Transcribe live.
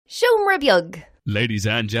Siomra Beag. Ladies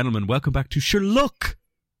and gentlemen, welcome back to Sure Look,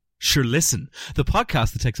 Sure Listen, the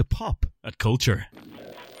podcast that takes a pop at culture.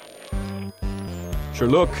 Sure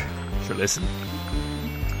look, sure listen.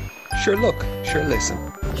 Sure look, sure listen.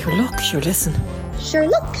 Sure look, sure listen. Sure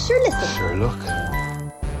look, sure listen. Sure look,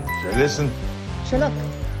 sure listen. Sure look,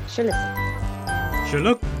 sure listen. Sure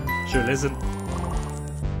look, sure listen.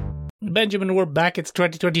 Benjamin, we're back. It's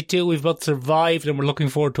 2022. We've both survived and we're looking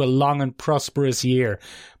forward to a long and prosperous year.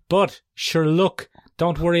 But sure look,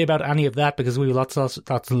 don't worry about any of that because we have lots of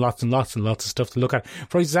stuff to look at.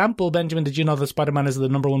 For example, Benjamin, did you know that Spider-Man is the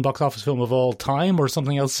 #1 box office film of all time or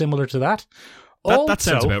something else similar to that? That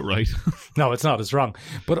sounds about right. No, it's not. It's wrong.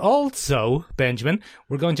 But also, Benjamin,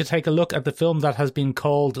 we're going to take a look at the film that has been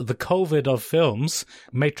called the COVID of films,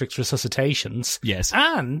 Matrix Resuscitations. Yes.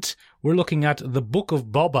 And we're looking at the Book of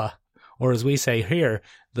Boba, or as we say here,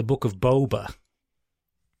 the Book of Boba.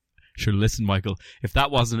 Sure, listen, Michael, if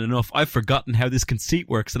that wasn't enough, I've forgotten how this conceit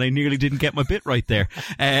works and I nearly didn't get my bit right there.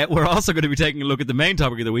 We're also going to be taking a look at the main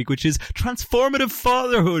topic of the week, which is transformative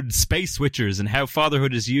fatherhood, space switchers, and how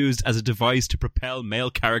fatherhood is used as a device to propel male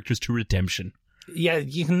characters to redemption. Yeah,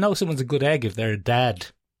 you can know someone's a good egg if they're a dad.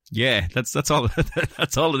 Yeah, that's all.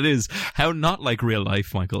 That's all it is. How not like real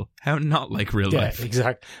life, Michael? How not like real life? Yeah,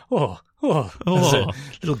 exactly. Oh. That's a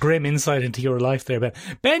little grim insight into your life there, Ben.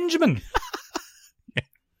 Benjamin!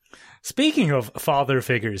 Speaking of father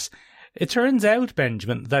figures, it turns out,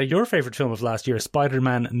 Benjamin, that your favourite film of last year,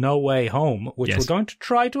 Spider-Man No Way Home, which Yes. we're going to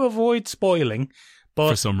try to avoid spoiling, but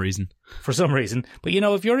For some reason. But you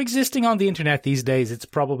know, if you're existing on the internet these days, it's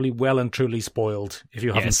probably well and truly spoiled if you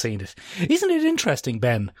haven't Yes. seen it. Isn't it interesting,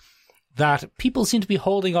 Ben, that people seem to be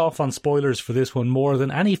holding off on spoilers for this one more than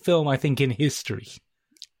any film, I think, in history?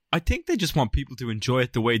 I think they just want people to enjoy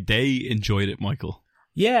it the way they enjoyed it, Michael.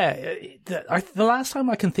 Yeah, the last time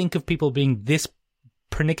I can think of people being this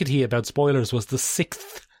pernickety about spoilers was The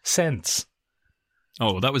Sixth Sense.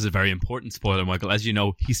 Oh, that was a very important spoiler, Michael. As you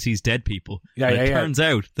know, he sees dead people. Yeah, And yeah, it yeah. turns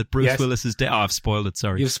out that Bruce Yes. Willis is dead. Oh, I've spoiled it,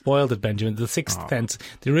 sorry. You've spoiled it, Benjamin. The Sixth Sense.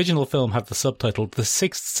 The original film had the subtitle, The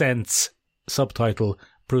Sixth Sense, subtitle,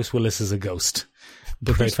 Bruce Willis is a ghost.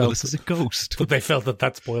 But Bruce Willis is a ghost. But they felt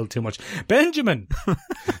that spoiled too much. Benjamin!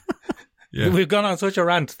 Yeah. We've gone on such a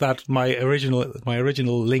rant that my original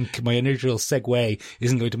link, my original segue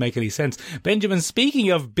isn't going to make any sense. Benjamin,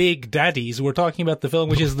 speaking of big daddies, we're talking about the film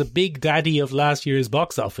which is the big daddy of last year's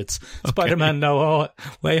box office, Spider-Man No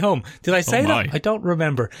Way Home. Did I say that? I don't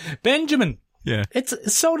remember. Benjamin, Yeah. it's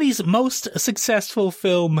Sony's most successful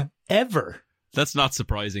film ever. That's not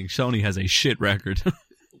surprising. Sony has a shit record.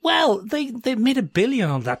 Well, they made $1 billion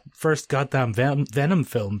on that first goddamn Venom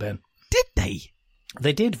film, Ben. Did they?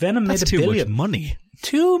 They did. Venom That's made $1 too billion. much money.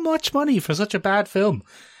 Too much money for such a bad film.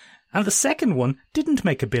 And the second one didn't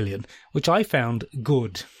make $1 billion, which I found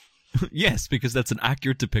good. Yes, because that's an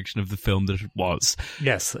accurate depiction of the film that it was.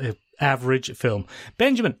 Yes, an average film.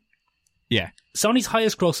 Benjamin, Yeah. Sony's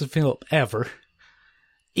highest grossing film ever.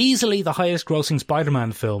 Easily the highest grossing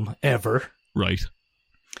Spider-Man film ever. Right.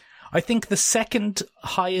 I think the second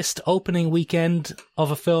highest opening weekend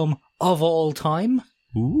of a film of all time.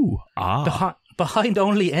 Ooh. Behind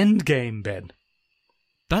only Endgame, Ben.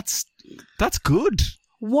 That's good.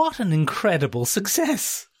 What an incredible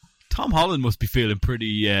success. Tom Holland must be feeling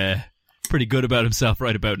pretty good about himself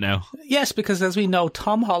right about now. Yes, because as we know,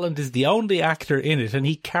 Tom Holland is the only actor in it and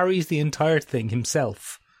he carries the entire thing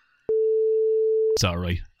himself. It's all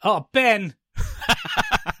right. Oh, Ben!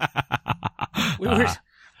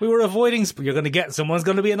 We were avoiding... Someone's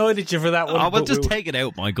going to be annoyed at you for that one. Oh, well, but just take it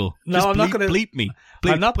out, Michael. No, Just I'm not gonna- bleep me.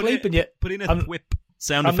 I'm not bleeping you. Put in a whip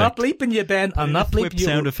sound I'm effect. not bleeping you, Ben. I'm not bleeping Whip you.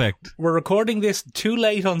 sound effect. We're recording this too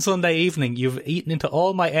late on Sunday evening. You've eaten into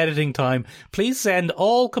all my editing time. Please send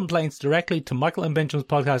all complaints directly to Michael and Benjamin's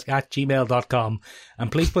podcast at gmail.com.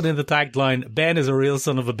 And please put in the tagline, Ben is a real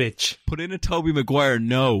son of a bitch. Put in a Tobey Maguire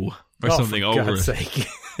no or something for over God's it. sake.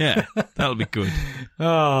 Yeah, that'll be good.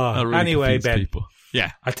 Oh, Really anyway, confuse Ben, people.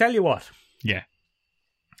 Yeah, I tell you what. yeah.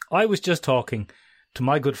 I was just talking to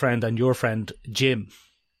my good friend and your friend, Jim.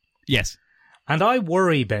 Yes, And I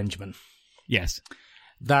worry, Benjamin, yes.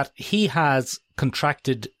 that he has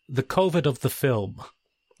contracted the COVID of the film.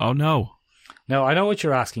 Oh, no. Now, I know what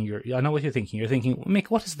you're asking. I know what you're thinking. You're thinking, Mick,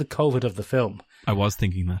 what is the COVID of the film? I was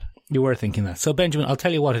thinking that. You were thinking that. So, Benjamin, I'll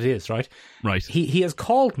tell you what it is, right? Right. He has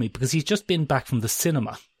called me because he's just been back from the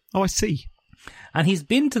cinema. Oh, I see. And he's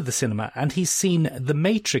been to the cinema and he's seen The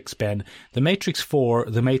Matrix, Ben. The Matrix 4,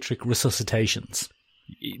 The Matrix Resuscitations.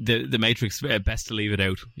 The Matrix, best to leave it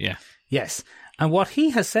out. Yeah. Yes. And what he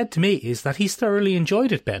has said to me is that he's thoroughly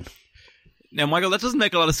enjoyed it, Ben. Now, Michael, that doesn't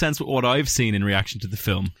make a lot of sense with what I've seen in reaction to the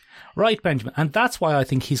film. Right, Benjamin. And that's why I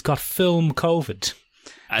think he's got film COVID.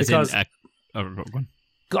 As Because- in, go on.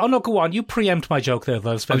 Oh, no, go on. You preempt my joke there. I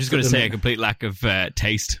was just going to say a complete lack of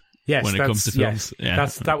taste Yes, when it comes to films. Yeah.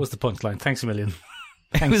 That was the punchline. Thanks a million.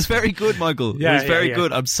 It was very good, Michael. Yeah, it was very yeah.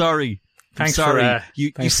 good. I'm sorry. Thanks I'm sorry. for,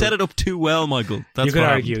 you thanks set for- it up too well, Michael. That's You could what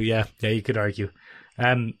argue, yeah. Yeah, you could argue.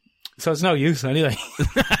 So it's no use anyway.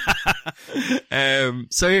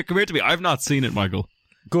 So here, come here to me. I've not seen it, Michael.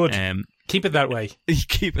 Good. Keep it that way. You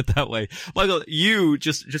keep it that way, Michael. You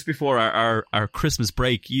just before our Christmas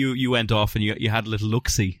break, you went off and you had a little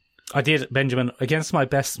look-see. I did, Benjamin. Against my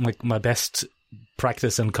best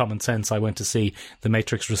practice and common sense, I went to see The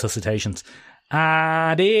Matrix Resuscitations.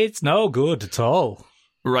 And it's no good at all.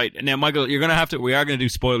 Right now, Michael, we are going to do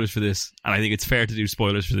spoilers for this, and I think it's fair to do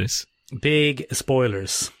spoilers for this. Big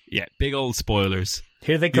spoilers. Yeah, big old spoilers.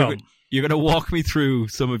 Here they come. You're going to walk me through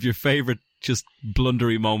some of your favourite just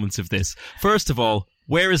blundery moments of this. First of all,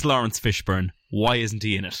 where is Lawrence Fishburne? Why isn't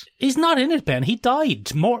he in it? He's not in it, Ben. He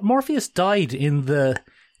died. Morpheus died in the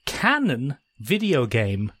canon video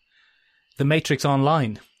game, The Matrix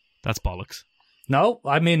Online. That's bollocks. No,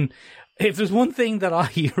 I mean, if there's one thing that I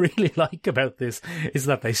really like about this, is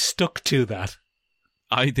that they stuck to that.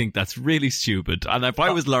 I think that's really stupid. And if I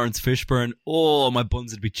was Lawrence Fishburne, my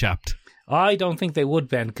buns would be chapped. I don't think they would,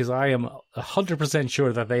 Ben, because I am 100%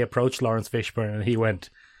 sure that they approached Lawrence Fishburne and he went,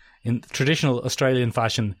 in traditional Australian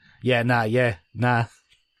fashion, nah.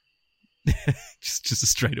 just a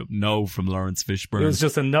straight up no from Lawrence Fishburne. It was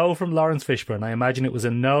just a no from Lawrence Fishburne. I imagine it was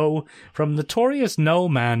a no from notorious no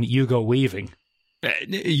man Hugo Weaving.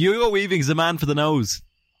 Hugo Weaving's a man for the nose.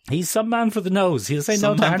 He's some man for the nose. He'll say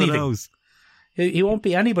Some no to man for the anything. nose. He won't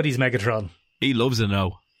be anybody's Megatron. He loves a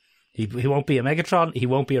no. He won't be a Megatron. He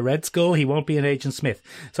won't be a Red Skull. He won't be an Agent Smith.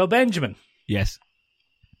 So, Benjamin, Yes.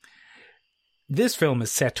 this film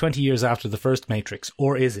is set 20 years after the first Matrix,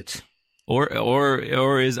 or is it?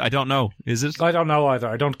 Or is, I don't know. Is it? I don't know either.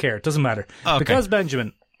 I don't care. It doesn't matter. Okay. Because,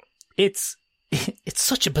 Benjamin, it's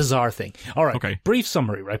such a bizarre thing. All right. Okay. Brief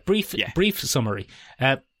summary, right? Brief summary.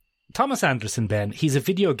 Thomas Anderson, Ben, he's a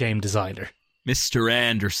video game designer. Mr.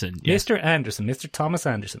 Anderson. Yes. Mr. Thomas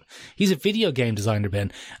Anderson. He's a video game designer,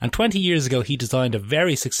 Ben. And 20 years ago, he designed a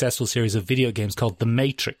very successful series of video games called The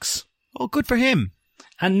Matrix. Oh, good for him.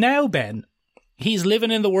 And now, Ben, he's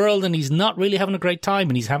living in the world and he's not really having a great time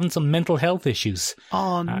and he's having some mental health issues.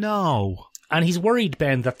 Oh, no. And he's worried,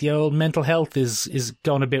 Ben, that the old mental health is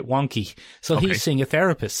going a bit wonky. So Okay. he's seeing a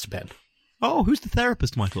therapist, Ben. Oh, who's the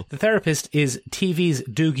therapist, Michael? The therapist is TV's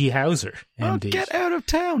Doogie Howser, Oh, MD. get out of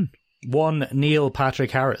town. One Neil Patrick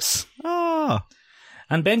Harris. Oh.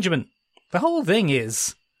 And Benjamin, the whole thing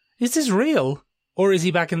is this real or is he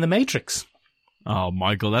back in the Matrix? Oh,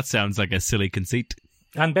 Michael, that sounds like a silly conceit.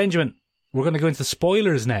 And Benjamin, we're going to go into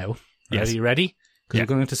spoilers now. Yes. Are you ready? Because Yeah. we're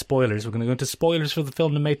going into spoilers. We're going to go into spoilers for the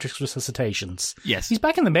film The Matrix Resuscitations. Yes. He's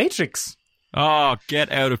back in the Matrix. Oh,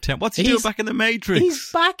 get out of town. What's he doing back in the Matrix?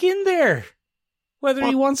 He's back in there. Whether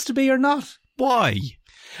he What? wants to be or not. Why?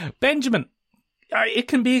 Benjamin, it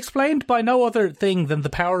can be explained by no other thing than the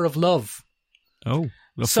power of love. Oh,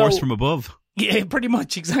 the So- force from above. Yeah, pretty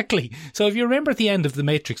much, exactly. So if you remember at the end of The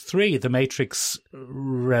Matrix 3, The Matrix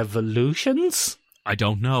Revolutions? I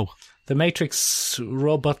don't know. The Matrix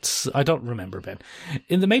robots, I don't remember, Ben.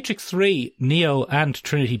 In The Matrix 3, Neo and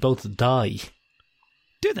Trinity both die,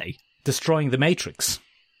 Do they? destroying the Matrix.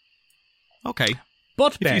 Okay.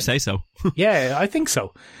 But If Ben, you say so. yeah, I think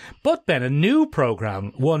so. But Ben, a new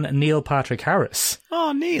program, one Neil Patrick Harris.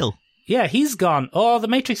 Oh, Neil. Yeah, he's gone, the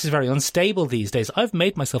Matrix is very unstable these days. I've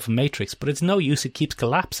made myself a Matrix, but it's no use, it keeps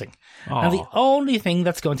collapsing. And the Oh, only thing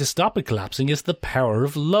that's going to stop it collapsing is the power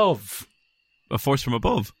of love. a force from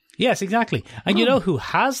above. Yes, exactly. And you know who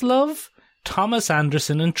has love? Thomas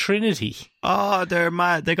Anderson and Trinity. Oh, they're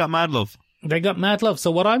mad. They got mad love. They got mad love.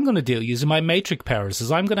 So what I'm going to do, using my Matrix powers,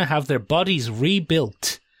 is I'm going to have their bodies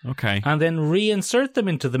rebuilt Okay. and then reinsert them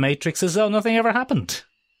into the Matrix as though nothing ever happened.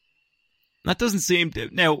 That doesn't seem to...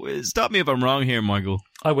 Now, stop me if I'm wrong here, Michael.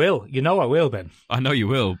 I will. You know I will, Ben. I know you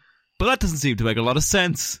will. But that doesn't seem to make a lot of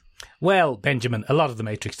sense. Well, Benjamin, a lot of the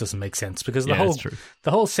Matrix doesn't make sense because Yeah, that's true. the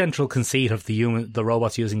whole central conceit of the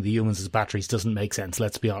robots using the humans as batteries doesn't make sense.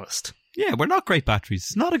 Let's be honest. Yeah, we're not great batteries.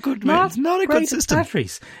 It's not a good... it's not a good great system.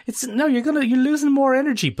 Batteries. You're losing more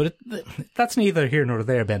energy, but that's neither here nor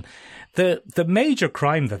there, Ben. The major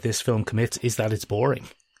crime that this film commits is that it's boring.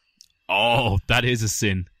 Oh, that is a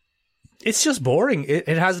sin. It's just boring. It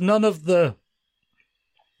has none of the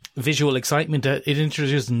visual excitement. It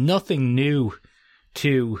introduces nothing new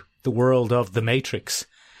to the world of the Matrix.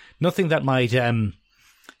 Nothing that might have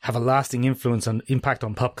a lasting influence and impact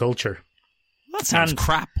on pop culture. That sounds And-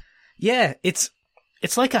 crap. Yeah, it's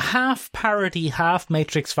like a half parody, half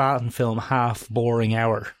Matrix fan film, half boring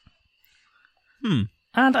hour. And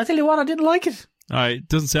I tell you what, I didn't like it. All right,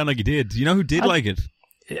 doesn't sound like you did. You know who did like it?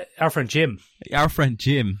 Our friend Jim. Our friend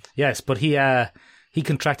Jim. Yes, but he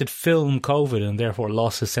contracted film COVID and therefore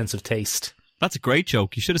lost his sense of taste. That's a great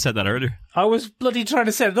joke. You should have said that earlier. I was bloody trying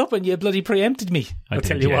to set it up and you bloody preempted me. I'll did,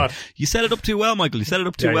 tell you yeah. what. You set it up too well, Michael. You set it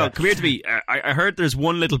up too Yeah, well. yeah. Come here to me. I heard there's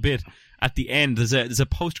one little bit at the end. There's a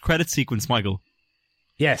post-credit sequence, Michael.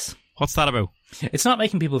 Yes. What's that about? It's not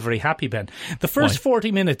making people very happy, Ben. The first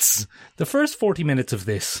 40 minutes of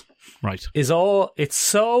this Right. it's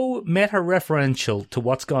so meta-referential to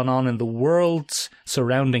what's gone on in the world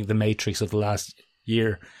surrounding the Matrix of the last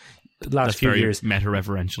few years.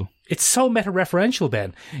 Meta-referential. It's so meta-referential,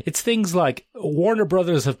 Ben. It's things like Warner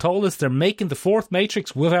Brothers have told us they're making the fourth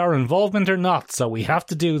Matrix with our involvement or not, so we have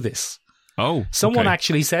to do this. Oh. Someone okay.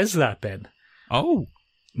 actually says that, Ben. Oh.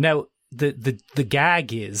 Now, the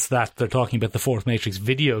gag is that they're talking about the fourth Matrix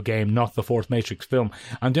video game, not the fourth Matrix film.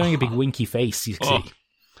 I'm doing a big winky face, you see.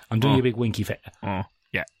 I'm doing a big winky face. Oh.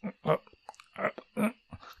 Yeah. Don't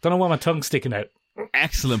know why my tongue's sticking out.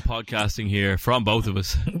 Excellent podcasting here from both of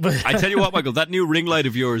us. I tell you what, Michael, that new ring light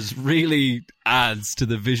of yours really adds to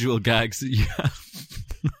the visual gags that you have.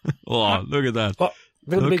 Oh, look at that. Oh,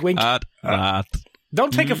 little Look big wink. at that.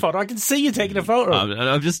 Don't take a photo. I can see you taking a photo.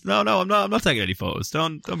 I'm just no. I'm not taking any photos.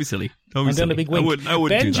 Don't be silly. Don't be I'm silly. doing a big wink. I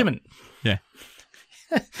wouldn't Benjamin. do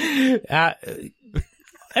that. Yeah.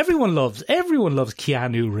 Everyone loves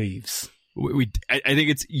Keanu Reeves. I think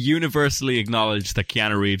it's universally acknowledged that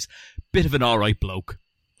Keanu Reeves, bit of an all right bloke.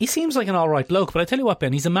 He seems like an all right bloke, but I tell you what,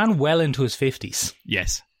 Ben, he's a man well into his 50s.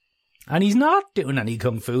 Yes. And he's not doing any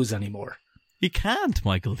kung fu's anymore. He can't,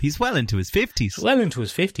 Michael. He's well into his 50s. Well into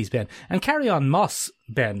his 50s, Ben. And Carry On Moss,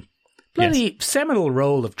 Ben. Bloody seminal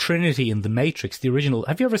role of Trinity in The Matrix, the original.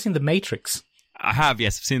 Have you ever seen The Matrix? I have,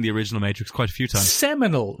 yes. I've seen the original Matrix quite a few times.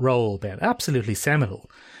 Seminal role, Ben. Absolutely seminal.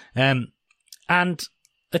 And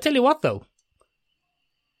I tell you what, though.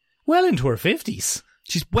 Well into her 50s.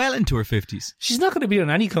 She's well into her 50s. She's not going to be doing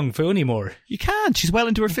any kung fu anymore. You can't. She's well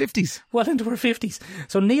into her 50s. Well into her 50s.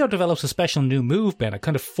 So Neo develops a special new move, Ben, a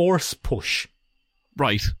kind of force push.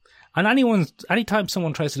 Right. And anytime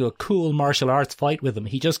someone tries to do a cool martial arts fight with him,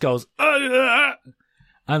 he just goes, and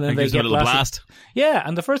then they gives him get a little blasted. blast. Yeah,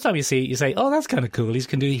 and the first time you see it, you say, oh, that's kind of cool. He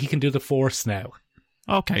can do the force now.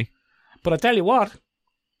 Okay. But I tell you what,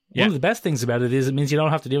 Yeah. one of the best things about it is it means you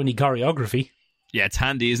don't have to do any choreography. Yeah, it's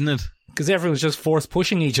handy, isn't it? Because everyone's just force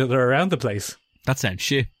pushing each other around the place. That sounds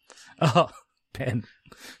shit. Oh, Ben,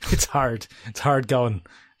 it's hard. It's hard going.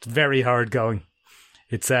 It's very hard going.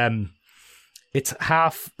 It's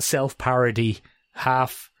half self-parody,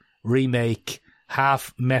 half remake,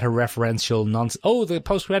 half meta-referential nonsense. Oh, the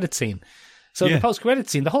post-credit scene. So Yeah. the post-credit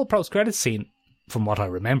scene, the whole post-credit scene, from what I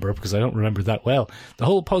remember, because I don't remember that well, the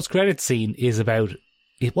whole post-credit scene is about...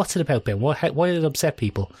 What's it about, Ben? Why did it upset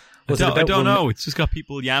people? I don't know. It's just got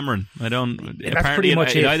people yammering. That's pretty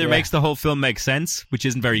much it it, either yeah. makes the whole film make sense, which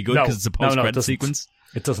isn't very good No, because it's a no, it post-credit doesn't. sequence.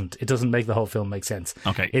 It doesn't. It doesn't make the whole film make sense.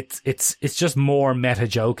 Okay. It's just more meta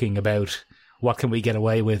joking about what can we get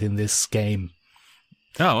away with in this game.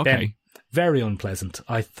 Oh, okay. Ben, very unpleasant.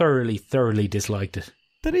 I thoroughly disliked it.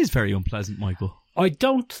 That is very unpleasant, Michael. I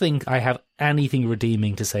don't think I have anything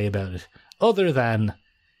redeeming to say about it, other than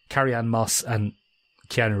Carrie-Anne Moss and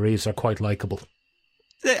Keanu Reeves are quite likeable.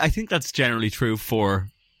 I think that's generally true for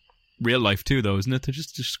real life too, though, isn't it? They're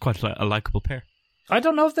just quite a likeable pair. I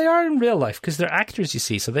don't know if they are in real life, because they're actors, you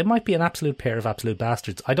see, so they might be an absolute pair of absolute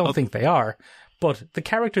bastards. I don't think they are, but the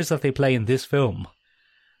characters that they play in this film,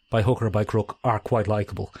 by hook or by crook, are quite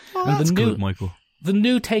likeable. Oh, and that's good, Michael. The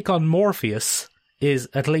new take on Morpheus is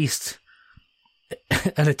at least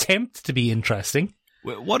an attempt to be interesting.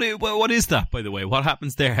 What is that, by the way? What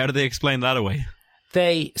happens there? How do they explain that away?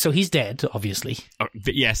 So he's dead, obviously.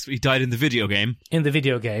 Yes, he died in the video game. In the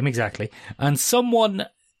video game, exactly. And someone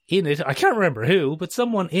in it, I can't remember who, but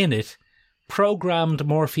someone in it programmed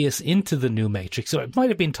Morpheus into the new Matrix. So it might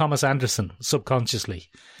have been Thomas Anderson, subconsciously.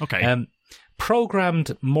 Okay.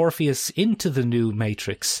 Programmed Morpheus into the new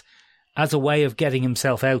Matrix as a way of getting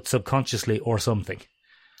himself out subconsciously or something.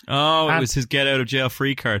 Oh, it was his get out of jail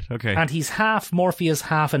free card. Okay. And he's half Morpheus,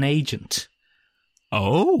 half an agent.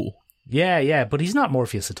 Oh. Yeah, but he's not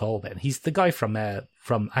Morpheus at all, Ben. He's the guy from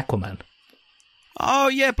Aquaman. Oh,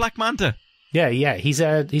 yeah, Black Manta. Yeah, he's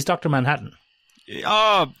Dr. Manhattan.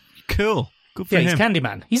 Oh, cool. Good for him. He's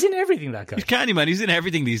Candyman. He's in everything, that guy. He's Candyman. He's in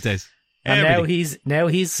everything these days. And Everything. now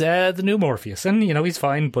he's the new Morpheus, and he's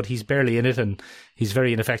fine, but he's barely in it, and he's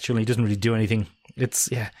very ineffectual, and he doesn't really do anything. It's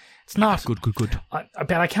It's not. Good.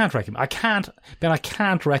 Ben, I can't recommend. I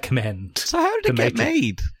can't recommend. So how did it get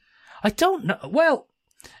made? I don't know. Well,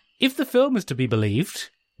 if the film is to be believed,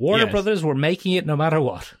 Warner Brothers were making it no matter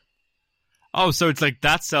what. Oh, so it's like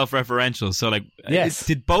that's self-referential. So like, yes.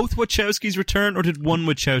 Did both Wachowskis return, or did one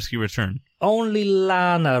Wachowski return? Only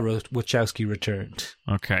Lana Wachowski returned.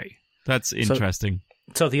 Okay, that's interesting.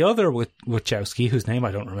 So the other Wachowski, whose name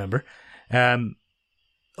I don't remember,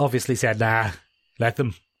 obviously said, nah, let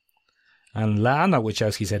them. And Lana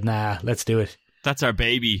Wachowski said, nah, let's do it. That's our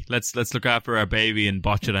baby. Let's look after our baby and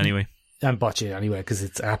botch it anyway. And botch it anyway, because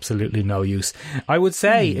it's absolutely no use. I would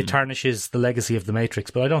say it tarnishes the legacy of The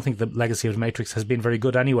Matrix, but I don't think the legacy of The Matrix has been very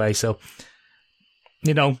good anyway, so,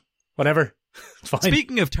 whatever. It's fine.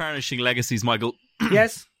 Speaking of tarnishing legacies, Michael.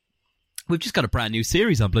 Yes? We've just got a brand new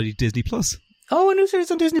series on bloody Disney+. Oh, a new series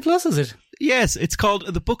on Disney Plus, is it? Yes, it's called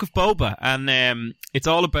The Book of Boba, and it's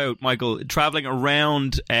all about, Michael, travelling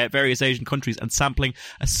around various Asian countries and sampling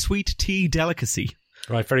a sweet tea delicacy.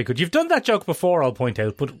 Right, very good. You've done that joke before, I'll point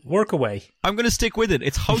out, but work away. I'm going to stick with it.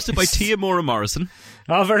 It's hosted by Teamura Morrison.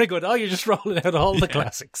 Oh, very good. Oh, you're just rolling out all the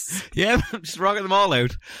classics. Yeah, I'm just rocking them all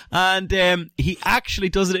out. And he actually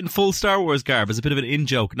does it in full Star Wars garb as a bit of an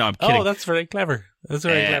in-joke. No, I'm kidding. Oh, that's very clever. That's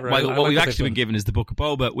very clever. Michael, what we've actually been given is The Book of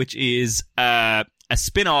Boba, which is a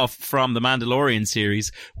spin-off from the Mandalorian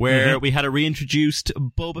series, where we had a reintroduced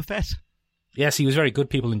Boba Fett. Yes, he was very good.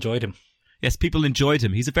 People enjoyed him. Yes, people enjoyed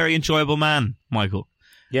him. He's a very enjoyable man, Michael.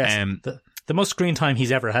 Yes, the most screen time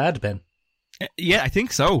he's ever had, Ben. Yeah, I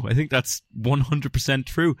think so. I think that's 100%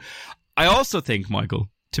 true. I also think, Michael,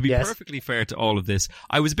 to be perfectly fair to all of this,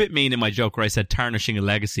 I was a bit mean in my joke where I said tarnishing a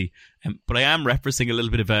legacy, but I am referencing a little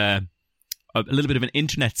bit of an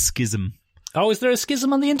internet schism. Oh, is there a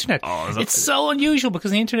schism on the internet? Oh, it's so unusual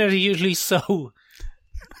because the internet is usually so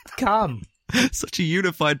calm. Such a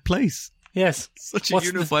unified place. Yes. Such a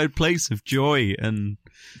unified place of joy and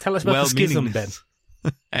tell us about the schism, Ben.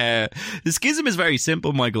 The schism is very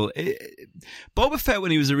simple, Michael. Boba Fett, when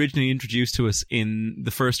he was originally introduced to us in the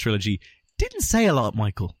first trilogy, didn't say a lot,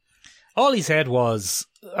 Michael. All he said was,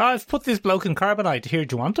 I've put this bloke in carbonite here,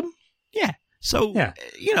 do you want him? Yeah. So,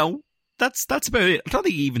 that's about it. I don't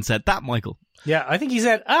think he even said that, Michael. Yeah, I think he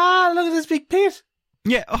said, look at this big pit.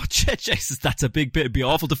 Yeah, oh, Jesus, that's a big bit. It'd be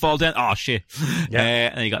awful to fall down. Oh, shit. Yeah.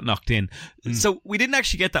 And he got knocked in. So we didn't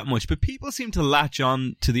actually get that much, but people seem to latch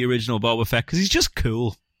on to the original Boba Fett because he's just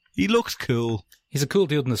cool. He looks cool. He's a cool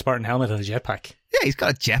dude in a Spartan helmet and a jetpack. Yeah, he's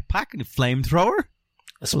got a jetpack and a flamethrower.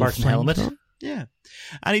 A Spartan helmet. Yeah.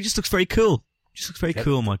 And he just looks very cool.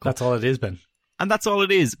 Cool, Michael. That's all it is, Ben. And that's all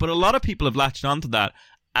it is. But a lot of people have latched onto that.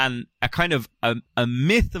 And a kind of a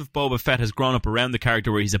myth of Boba Fett has grown up around the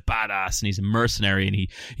character where he's a badass and he's a mercenary and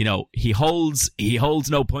he holds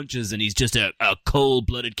no punches and he's just a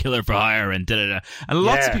cold-blooded killer for hire and da-da-da. And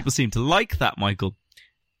lots of people seem to like that, Michael.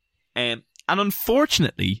 And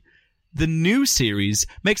unfortunately, the new series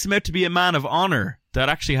makes him out to be a man of honor that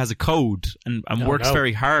actually has a code and works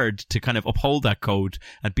very hard to kind of uphold that code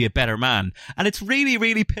and be a better man. And it's really,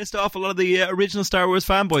 really pissed off a lot of the original Star Wars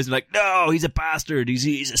fanboys. They're like, no, he's a bastard.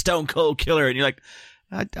 He's a stone cold killer. And you're like,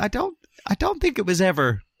 I don't think it was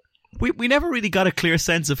ever. We never really got a clear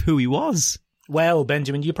sense of who he was. Well,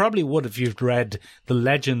 Benjamin, you probably would if you'd read the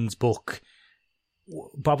Legends book.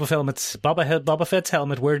 Boba Fett's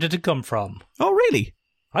helmet, where did it come from? Oh, really?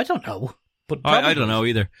 I don't know. But I don't know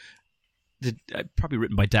either. Probably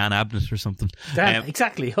written by Dan Abnett or something.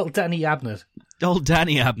 Exactly, old Danny Abnett. Old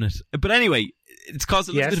Danny Abnett. But anyway, it's caused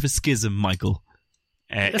a little bit of a schism, Michael.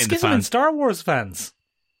 A schism in Star Wars fans.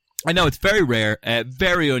 I know, it's very rare,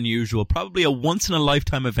 very unusual, probably a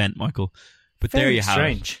once-in-a-lifetime event, Michael. But there you have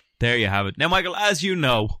it. There you have it. Now, Michael, as you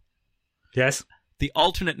know... Yes? The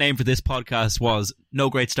alternate name for this podcast was No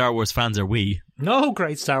Great Star Wars Fans Are We. No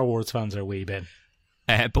Great Star Wars Fans Are We, Ben.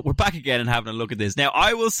 But we're back again and having a look at this. Now,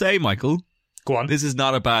 I will say, Michael... Go on. This is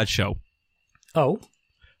not a bad show. Oh.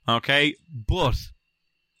 Okay, but...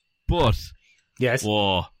 Yes.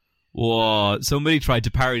 Whoa. Somebody tried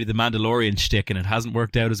to parody the Mandalorian shtick and it hasn't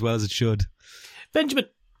worked out as well as it should. Benjamin,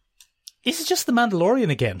 is it just the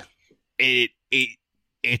Mandalorian again?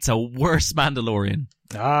 It's a worse Mandalorian.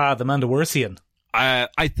 Ah, the Mandalorian.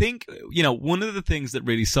 I think, one of the things that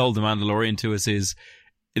really sold the Mandalorian to us is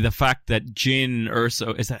the fact that Jyn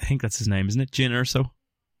Erso, I think that's his name, isn't it? Jyn Erso?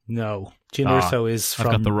 No. Jyn Erso is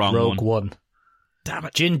from got the wrong Rogue One. Damn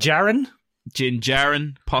it. Jyn Djarin? Jyn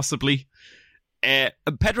Djarin, possibly.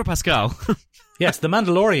 Pedro Pascal. Yes, the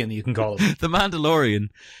Mandalorian, you can call him. The Mandalorian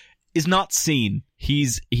is not seen.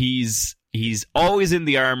 He's always in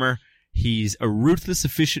the armor. He's a ruthless,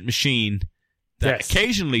 efficient machine that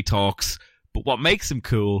occasionally talks, but what makes him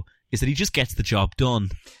cool is that he just gets the job done.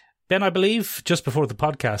 Ben, I believe just before the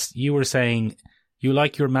podcast, you were saying you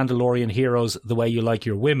like your Mandalorian heroes the way you like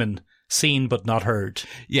your women, seen but not heard.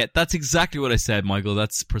 Yeah, that's exactly what I said, Michael.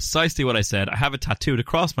 That's precisely what I said. I have it tattooed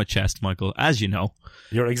across my chest, Michael, as you know.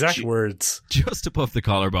 Your exact words. Just above the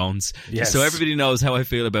collarbones. Yes. So everybody knows how I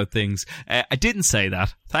feel about things. I didn't say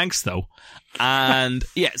that. Thanks, though. And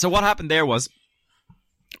yeah, so what happened there was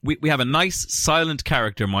we have a nice silent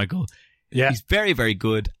character, Michael. Yeah. He's very, very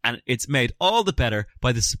good, and it's made all the better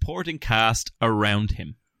by the supporting cast around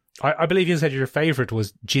him. I believe you said your favourite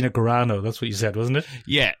was Gina Carano. That's what you said, wasn't it?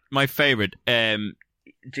 Yeah, my favourite. Gina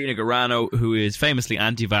Carano, who is famously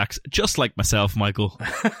anti-vax, just like myself, Michael.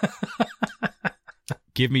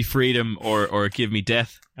 Give me freedom or give me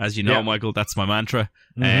death. As you know, Michael, that's my mantra.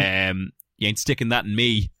 Mm-hmm. You ain't sticking that in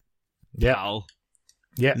me, pal.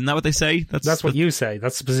 Yeah. Isn't that what they say? That's what you say.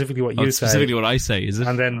 That's specifically what you say. Specifically what I say, is it?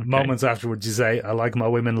 And then moments afterwards you say, I like my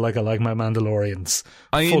women like I like my Mandalorians.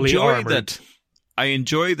 I fully enjoy armored. that. I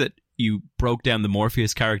enjoy that you broke down the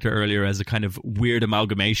Morpheus character earlier as a kind of weird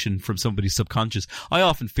amalgamation from somebody's subconscious. I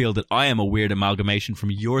often feel that I am a weird amalgamation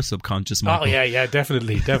from your subconscious, Michael. Oh, yeah,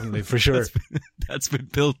 definitely, for sure. That's been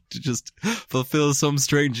built to just fulfill some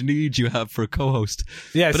strange need you have for a co-host.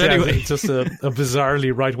 Yeah, but anyway. it's just a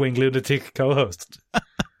bizarrely right-wing lunatic co-host.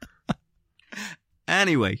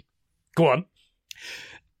 Anyway. Go on.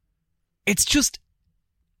 It's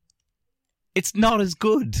not as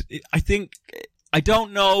good. I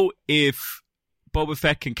don't know if Boba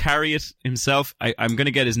Fett can carry it himself. I'm going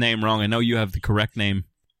to get his name wrong. I know you have the correct name.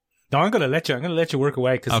 No, I'm going to let you work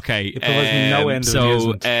away because it provides me no end of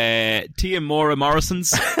amusement. Temuera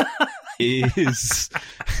Morrison's is...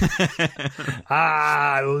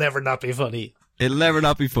 it'll never not be funny. It'll never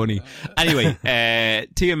not be funny. Anyway,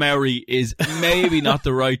 Temuera is maybe not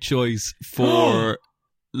the right choice for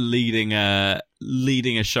leading a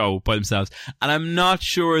show by themselves. And I'm not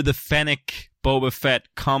sure the Fennec Boba Fett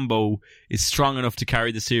combo is strong enough to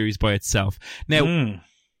carry the series by itself. Now,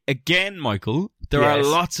 again, Michael, there are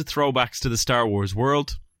lots of throwbacks to the Star Wars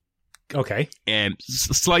world. Okay.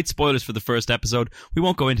 Slight spoilers for the first episode. We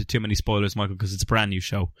won't go into too many spoilers, Michael, because it's a brand new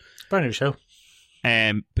show. Brand new show.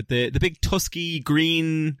 But the big tusky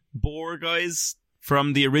green boar guys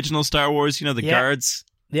from the original Star Wars, you know, the guards.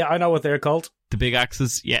 Yeah, I know what they're called. The big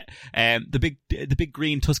axes, yeah. The big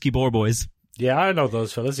green tusky boar boys. Yeah, I know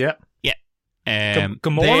those fellas, yeah. Yeah.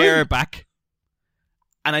 Gamora? They're back.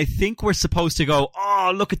 And I think we're supposed to go,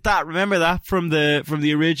 oh, look at that. Remember that from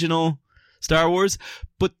the original Star Wars?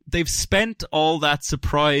 But they've spent all that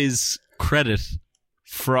surprise credit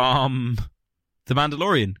from The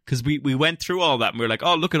Mandalorian, because we went through all that and we were like,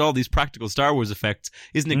 oh, look at all these practical Star Wars effects.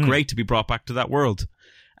 Isn't it great to be brought back to that world?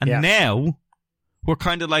 And now we're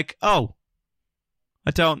kind of like, oh,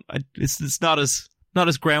 it's not as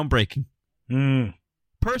groundbreaking.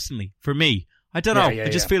 Personally, for me, I don't know. I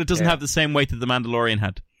just feel it doesn't have the same weight that The Mandalorian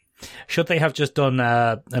had. Should they have just done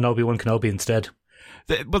an Obi-Wan Kenobi instead?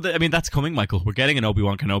 I mean, that's coming, Michael. We're getting an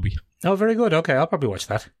Obi-Wan Kenobi. Oh, very good. Okay, I'll probably watch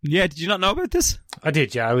that. Yeah, did you not know about this? I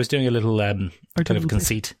did, yeah. I was doing a little kind of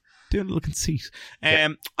conceit. Doing a little conceit.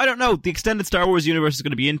 I don't know. The extended Star Wars universe is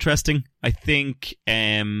going to be interesting. I think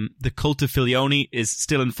the cult of Filoni is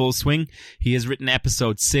still in full swing. He has written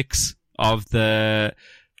episode 6 of the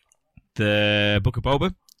Book of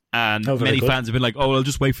Boba. And many fans have been like, oh, I'll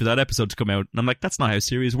just wait for that episode to come out. And I'm like, that's not how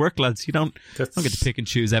series work, lads. You don't get to pick and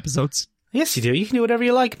choose episodes. Yes, you do. You can do whatever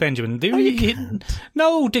you like, Benjamin.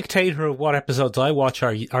 No dictator of what episodes I watch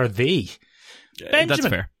are thee. Benjamin. That's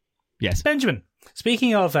fair. Yes. Benjamin,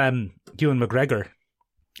 speaking of Ewan McGregor.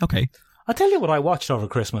 Okay. I'll tell you what I watched over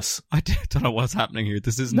Christmas. I don't know what's happening here.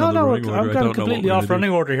 This isn't running order. I'm going completely off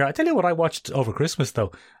running order here. I tell you what I watched over Christmas,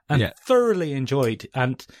 though, and thoroughly enjoyed,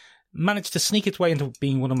 and managed to sneak its way into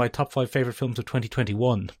being one of my top 5 favourite films of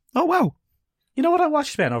 2021. Oh, wow. You know what I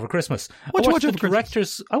watched, Ben, over Christmas? What did you watch over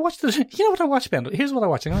Christmas? You know what I watched, Ben? Here's what I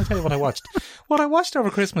watched. I'm going to tell you what I watched. What I watched over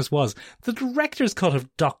Christmas was the director's cut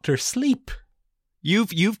of Dr. Sleep.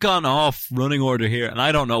 You've gone off running order here, and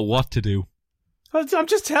I don't know what to do. I'm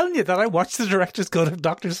just telling you that I watched the director's cut of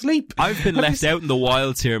Dr. Sleep. I've been left out in the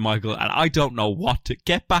wilds here, Michael, and I don't know what to...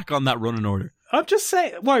 Get back on that running order. I'm just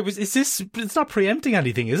saying... Why, is this... It's not preempting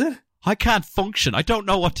anything, is it? I can't function. I don't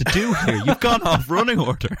know what to do here. You've gone off running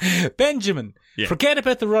order. Benjamin, forget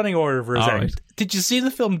about the running order for a second. Right. Did you see the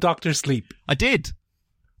film Dr. Sleep? I did.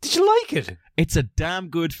 Did you like it? It's a damn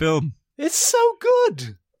good film. It's so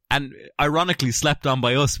good. And ironically slept on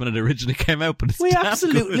by us when it originally came out, but we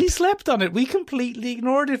absolutely slept on it. We completely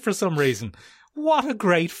ignored it for some reason. What a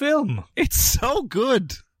great film. It's so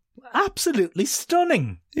good. Absolutely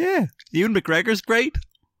stunning. Yeah. Ewan McGregor's great.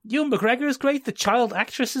 Ewan McGregor is great. The child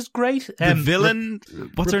actress is great. The villain,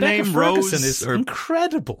 what's her Rebecca name? Ferguson Rose? is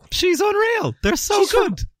incredible. She's unreal. They're so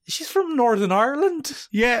good. She's from Northern Ireland.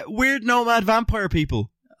 Yeah, weird nomad vampire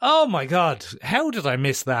people. Oh my God. How did I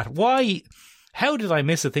miss that? Why? How did I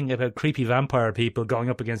miss a thing about creepy vampire people going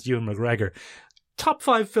up against Ewan McGregor? Top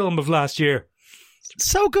 5 film of last year.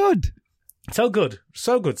 So good. So good.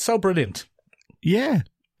 So good. So brilliant. Yeah.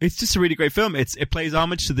 It's just a really great film. It plays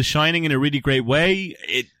homage to The Shining in a really great way.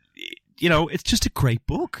 It's just a great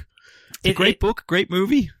book. It's a great book, great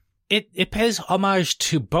movie. It pays homage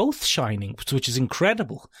to both Shining, which is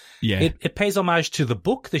incredible. Yeah. It pays homage to the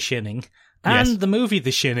book The Shining and the movie The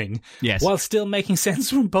Shining, while still making sense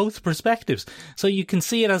from both perspectives. So you can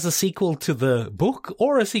see it as a sequel to the book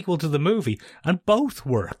or a sequel to the movie, and both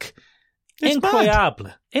work. It's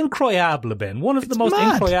incroyable. Incroyable, Ben. One of the most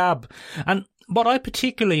incroyable. And what I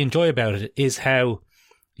particularly enjoy about it is how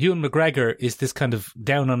Ewan McGregor is this kind of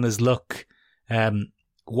down on his luck,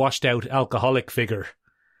 washed out alcoholic figure.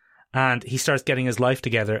 And he starts getting his life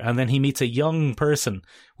together, and then he meets a young person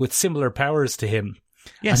with similar powers to him.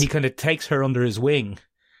 Yes. And he kind of takes her under his wing.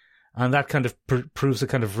 And that kind of proves a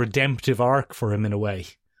kind of redemptive arc for him in a way.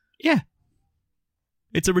 Yeah.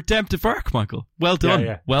 It's a redemptive arc, Michael. Well done.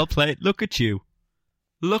 Yeah. Well played. Look at you.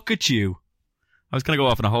 Look at you. I was going to go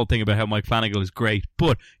off on a whole thing about how Mike Flanagan is great,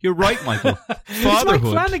 but you're right, Michael. Fatherhood. It's Mike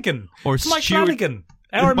Flanagan. It's Mike Flanagan.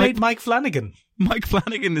 Our mate Mike Flanagan. Mike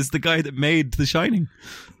Flanagan is the guy that made The Shining.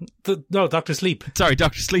 No, Dr. Sleep. Sorry,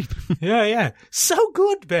 Dr. Sleep. Yeah. So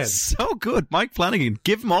good, Ben. So good. Mike Flanagan.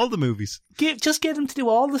 Give him all the movies. Just get him to do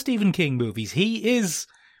all the Stephen King movies. He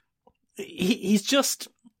just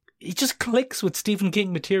clicks with Stephen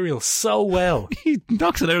King material so well. He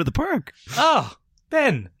knocks it out of the park. Oh,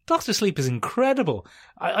 Ben, Dr. Sleep is incredible.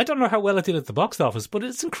 I don't know how well it did at the box office, but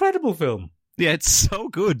it's an incredible film. Yeah, it's so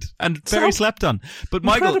good and very slept on. But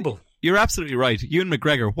Michael, you're absolutely right. Ewan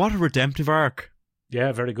McGregor, what a redemptive arc.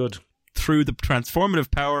 Yeah, very good. Through the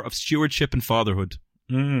transformative power of stewardship and fatherhood.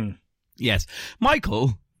 Yes.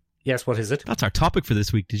 Michael. Yes, what is it? That's our topic for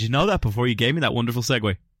this week. Did you know that before you gave me that wonderful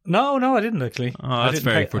segue? No, I didn't actually. Oh, that's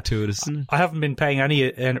very fortuitous, isn't it? I haven't been paying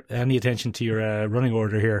any attention to your running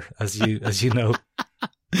order here, as you know.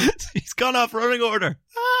 He's gone off running order.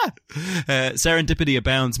 Serendipity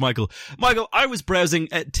abounds, Michael. Michael, I was browsing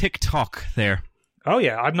at TikTok there. Oh,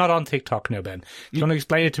 yeah. I'm not on TikTok now, Ben. Do you want to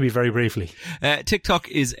explain it to me very briefly? TikTok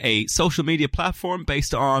is a social media platform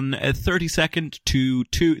based on 30-second to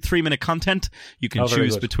 3 minute content. You can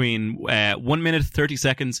choose between 1 minute, 30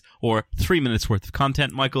 seconds, or 3 minutes worth of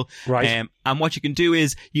content, Michael. Right. And what you can do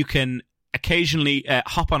is you can occasionally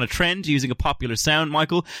hop on a trend using a popular sound,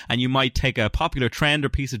 Michael, and you might take a popular trend or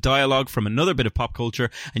piece of dialogue from another bit of pop culture,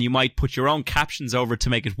 and you might put your own captions over to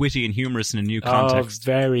make it witty and humorous in a new context. Oh,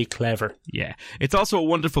 very clever. Yeah. It's also a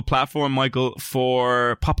wonderful platform, Michael,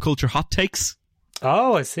 for pop culture hot takes.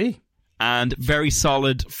 Oh, I see. And very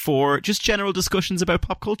solid for just general discussions about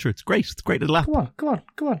pop culture. It's great. It's a great little app. Go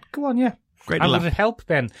on, yeah. Great little app. Would it help,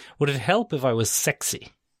 Ben? Would it help if I was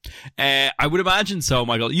sexy? I would imagine so,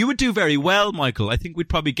 Michael. You would do very well, Michael. I think we'd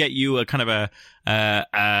probably get you a kind of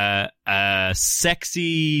a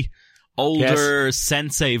sexy, older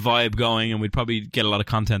sensei vibe going, and we'd probably get a lot of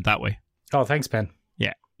content that way. Oh, thanks, Ben.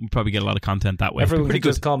 Yeah, we'd probably get a lot of content that way. Everyone can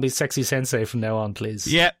just call me Sexy Sensei from now on,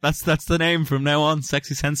 please. Yeah, that's the name from now on,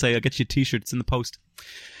 Sexy Sensei. I'll get you t-shirts in the post.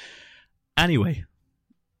 Anyway,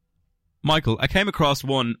 Michael, I came across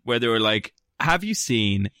one where they were like, have you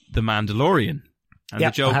seen The Mandalorian? And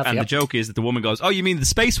the joke is that the woman goes, "Oh, you mean the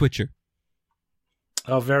Space Witcher?"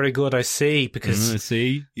 Oh, very good. I see. Because you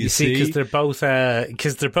see, because they're both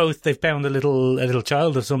they've found a little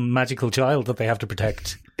child of some magical child that they have to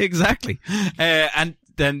protect. Exactly. And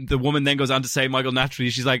then the woman then goes on to say, Michael, naturally,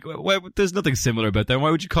 she's like, well, there's nothing similar about that.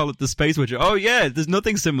 Why would you call it the Space Witcher? Oh, yeah, there's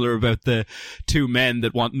nothing similar about the two men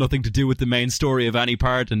that want nothing to do with the main story of any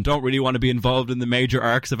part and don't really want to be involved in the major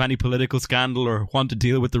arcs of any political scandal or want to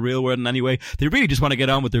deal with the real world in any way. They really just want to get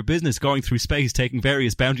on with their business, going through space, taking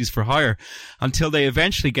various bounties for hire until they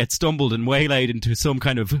eventually get stumbled and waylaid into some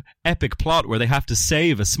kind of epic plot where they have to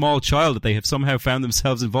save a small child that they have somehow found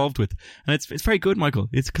themselves involved with. And it's very good, Michael.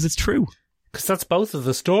 It's because it's true. Because that's both of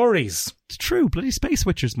the stories. It's true. Bloody Space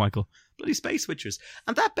Witchers, Michael. Bloody Space Witchers.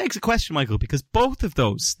 And that begs a question, Michael, because both of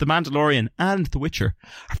those, The Mandalorian and The Witcher,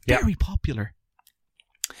 are very popular.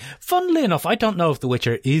 Funnily enough, I don't know if The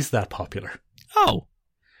Witcher is that popular. Oh.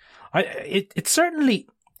 It's certainly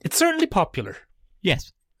popular.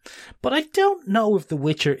 Yes. But I don't know if The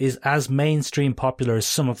Witcher is as mainstream popular as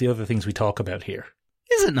some of the other things we talk about here.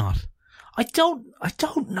 Is it not? I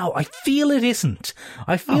don't know. I feel it isn't.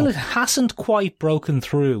 I feel it hasn't quite broken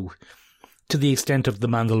through to the extent of The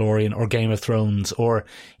Mandalorian or Game of Thrones or,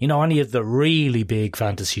 you know, any of the really big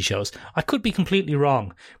fantasy shows. I could be completely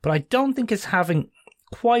wrong, but I don't think it's having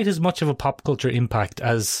quite as much of a pop culture impact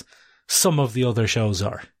as some of the other shows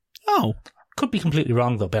are. Oh, Could be completely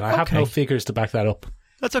wrong though, Ben. I have no figures to back that up.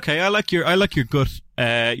 that's okay. I like your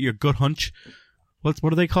gut hunch. What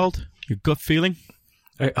are they called? Your gut feeling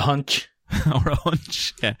A hunch. or a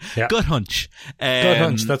hunch? Yeah. Gut hunch. Gut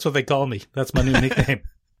hunch. That's what they call me. That's my new nickname.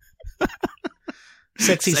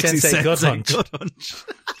 Sexy Sensei Gut Hunch. Gut hunch.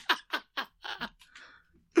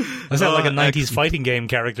 I sound like a 90s excellent. fighting game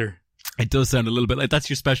character. It does sound a little bit like that's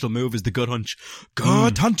your special move is the gut hunch.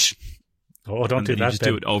 Gut hunch. Oh, don't And do then that. you just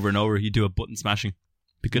Ben. do it over and over. You do a button smashing.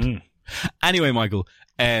 Be good. Mm. Anyway, Michael.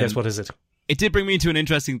 Yes, what is it? It did bring me into an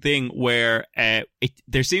interesting thing where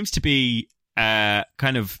there seems to be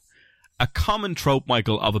kind of a common trope,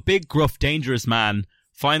 Michael, of a big, gruff, dangerous man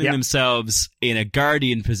finding themselves in a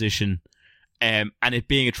guardian position and it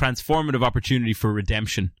being a transformative opportunity for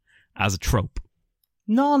redemption as a trope.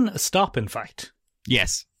 Non-stop, in fact.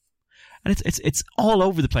 Yes. And it's all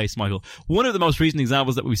over the place, Michael. One of the most recent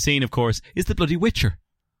examples that we've seen, of course, is The Bloody Witcher,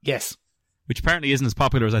 Yes. which apparently isn't as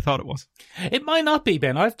popular as I thought it was. It might not be,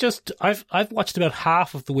 Ben. I've watched about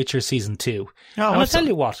half of The Witcher season 2. Oh, and I'll tell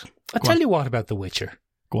you what. About The Witcher.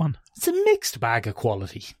 Go on. It's a mixed bag of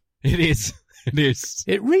quality. It is. It is.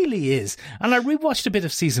 It really is. And I rewatched a bit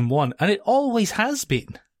of season 1, and it always has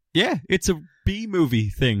been. Yeah, it's a B-movie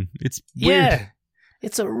thing. It's weird. Yeah.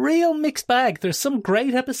 It's a real mixed bag. There's some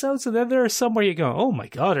great episodes, and then there are some where you go, oh my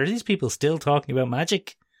God, are these people still talking about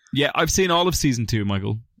magic? Yeah, I've seen all of season 2,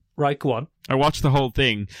 Michael. Right, go on. I watched the whole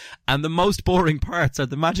thing, and the most boring parts are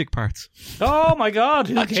the magic parts. Oh my God,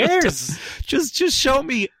 who cares? Just show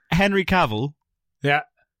me Henry Cavill Yeah.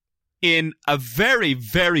 in a very,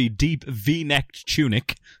 very deep V-necked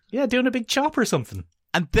tunic, Yeah, doing a big chop or something.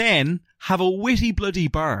 and then have a witty bloody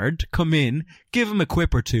bard come in, give him a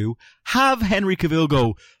quip or two, have Henry Cavill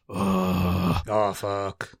go, ugh, Oh,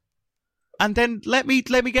 fuck. and then let me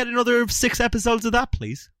get another 6 episodes of that,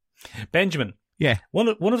 please. Benjamin. Yeah. One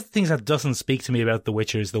of the things that doesn't speak to me about The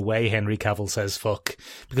Witcher is the way Henry Cavill says fuck.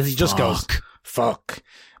 Because he just goes, fuck.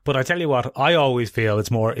 But I tell you what, I always feel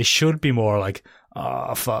it should be more like,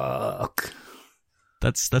 oh, fuck.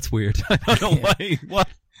 That's weird. I don't know why. What?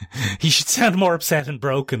 He should sound more upset and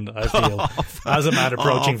broken, I feel, as a man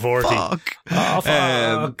approaching 40. Fuck. Oh,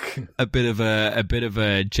 fuck. A bit of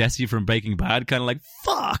a Jesse from Breaking Bad, kind of like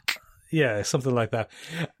fuck. Yeah, something like that.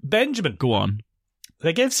 Benjamin, Go on.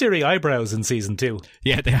 they gave Siri eyebrows in season 2.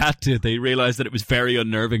 Yeah, they had to. They realized that it was very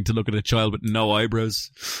unnerving to look at a child with no eyebrows.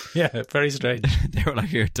 Yeah, very strange. They were like,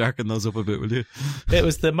 "Here, darken those up a bit, will you?" It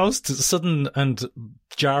was the most sudden and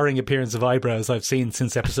jarring appearance of eyebrows I've seen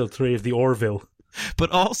since episode 3 of The Orville.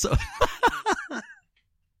 But also,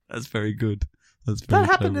 that's very good. That's very That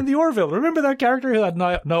happened clever. in The Orville. Remember that character who had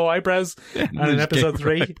no eyebrows? Yeah, And in just episode gave her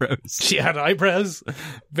 3, eyebrows. she had eyebrows.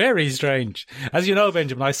 Very strange. As you know,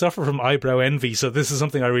 Benjamin, I suffer from eyebrow envy, so this is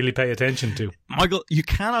something I really pay attention to. Michael, you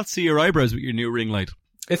cannot see your eyebrows with your new ring light.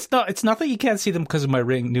 It's not that you can't see them because of my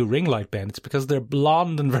new ring light, Ben. It's because they're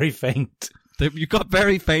blonde and very faint. You've got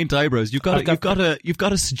very faint eyebrows. You've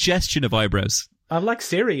got a suggestion of eyebrows. I'm like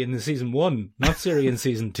Siri in season 1, not Siri in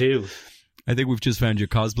season 2. I think we've just found your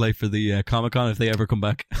cosplay for the Comic-Con if they ever come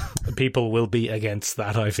back. People will be against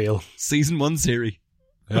that, I feel. Season 1 Siri.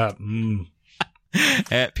 Yeah.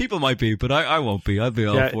 People might be, but I won't be. I'll be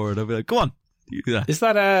all for it. I'll be like, go on. You do that. Is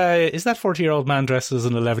that 40-year-old man dressed as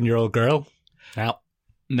an 11-year-old girl? No.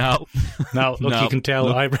 No. No, look, No. you can tell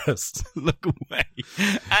Look. eyebrows. Look away.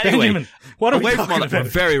 Anyway, Benjamin, what are we away from all talking that. We're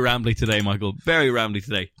about? very rambly today, Michael. Very rambly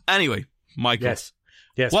today. Anyway, Michael. Yes.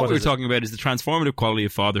 Yes. What we were is it? talking about is the transformative quality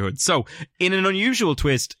of fatherhood. So, in an unusual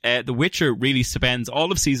twist, The Witcher really spends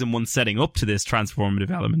all of season 1 setting up to this transformative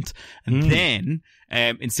element. And then,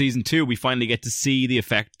 in season 2, we finally get to see the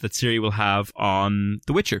effect that Ciri will have on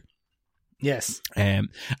The Witcher. Yes. And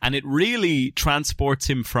it really transports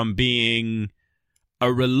him from being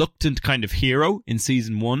a reluctant kind of hero in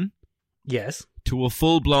season 1 Yes. to a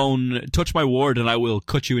full-blown, touch my ward and I will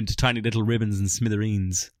cut you into tiny little ribbons and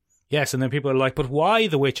smithereens. Yes, and then people are like, but why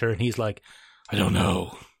The Witcher? And he's like, I don't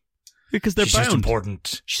know. Because they're She's bound. just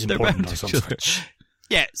important. She's They're important bound or to each something. other.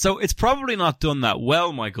 Yeah, so it's probably not done that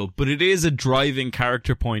well, Michael, but it is a driving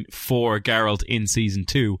character point for Geralt in season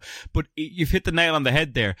 2. But you've hit the nail on the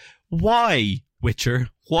head there. Why, Witcher?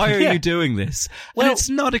 Why are Yeah. you doing this? Well- And it's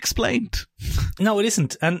not explained. No, it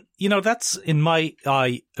isn't. And, that's, in my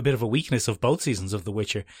eye, a bit of a weakness of both seasons of The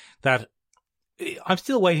Witcher, that I'm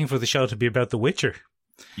still waiting for the show to be about The Witcher.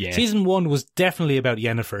 Yeah. Season 1 was definitely about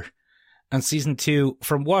Yennefer. And season 2,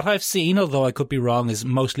 from what I've seen, although I could be wrong, is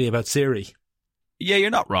mostly about Ciri. Yeah, you're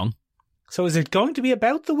not wrong. So is it going to be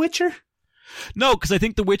about The Witcher? No, because I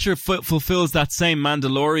think The Witcher fulfills that same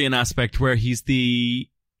Mandalorian aspect where he's the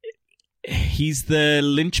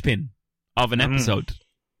linchpin of an episode.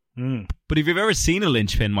 But if you've ever seen a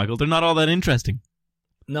linchpin, Michael, they're not all that interesting.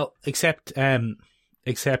 No, except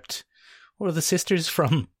what are the sisters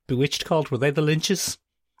from Bewitched called? Were they the Lynches?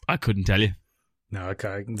 I couldn't tell you. No,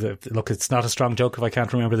 okay. Look, it's not a strong joke if I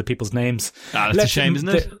can't remember the people's names. That's a shame, isn't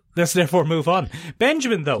it? Let's therefore move on.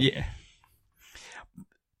 Benjamin, though. Yeah.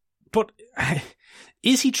 But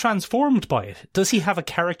is he transformed by it? Does he have a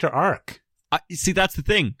character arc? See, that's the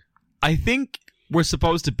thing. I think we're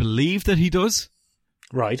supposed to believe that he does.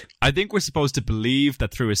 Right. I think we're supposed to believe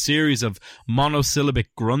that through a series of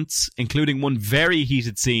monosyllabic grunts, including one very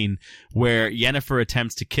heated scene where Yennefer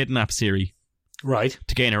attempts to kidnap Ciri. Right.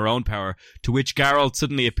 To gain her own power, to which Geralt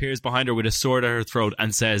suddenly appears behind her with a sword at her throat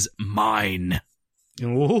and says, "Mine."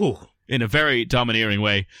 Ooh. In a very domineering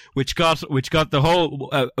way, which got the whole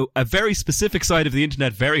a very specific side of the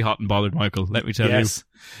internet very hot and bothered, Michael. Let me tell you.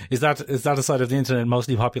 Is that a side of the internet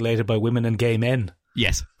mostly populated by women and gay men?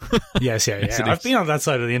 Yes. Yes, yeah. Yes, I've been on that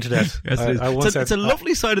side of the internet. Yes, it is. It's a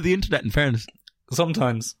lovely side of the internet, in fairness.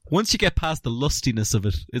 Sometimes. Once you get past the lustiness of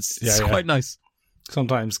it, it's quite nice.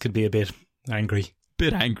 Sometimes can be a bit angry.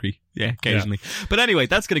 Bit angry, yeah, occasionally. Yeah. But anyway,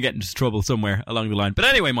 that's going to get into trouble somewhere along the line. But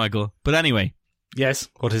anyway, Michael. Yes,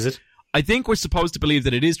 what is it? I think we're supposed to believe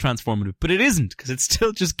that it is transformative, but it isn't, because it's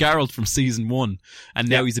still just Geralt from season 1, and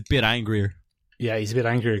now he's a bit angrier. Yeah, he's a bit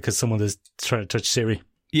angrier because someone is trying to touch Ciri.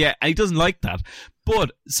 Yeah, and he doesn't like that.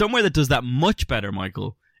 But somewhere that does that much better,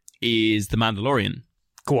 Michael, is The Mandalorian.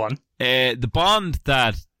 Go on. The bond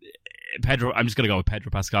that Pedro... I'm just going to go with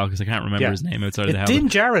Pedro Pascal because I can't remember his name outside of the helmet. Din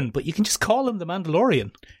Djarin, but you can just call him the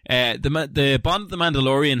Mandalorian. The bond the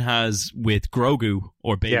Mandalorian has with Grogu,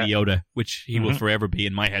 or Baby Yoda, which he will forever be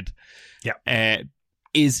in my head,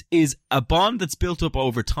 is a bond that's built up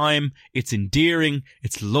over time. It's endearing.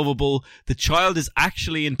 It's lovable. The child is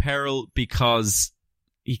actually in peril because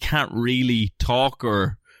he can't really talk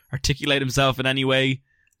or articulate himself in any way.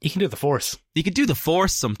 He can do the Force. He can do the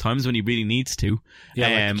Force sometimes when he really needs to.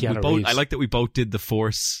 Yeah, I like that we both did the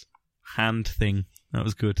Force hand thing. That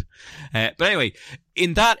was good. But anyway,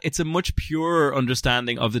 in that, it's a much purer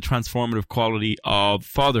understanding of the transformative quality of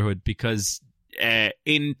fatherhood, because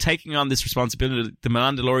in taking on this responsibility, the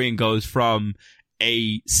Mandalorian goes from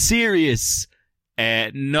a serious,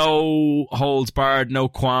 no holds barred, no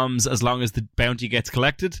qualms as long as the bounty gets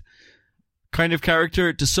collected kind of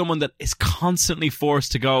character to someone that is constantly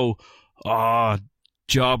forced to go,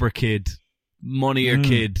 job or kid, money or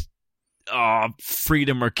kid,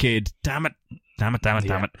 freedom or kid, damn it.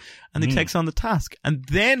 And he takes on the task. And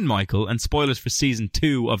then, Michael, and spoilers for season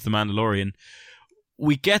 2 of The Mandalorian,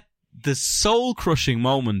 we get the soul-crushing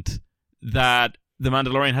moment that the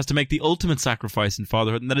Mandalorian has to make the ultimate sacrifice in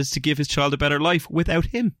fatherhood, and that is to give his child a better life without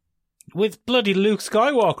him. With bloody Luke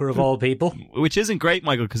Skywalker, of all people. Which isn't great,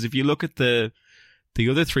 Michael, because if you look at the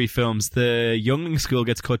other 3 films, the youngling school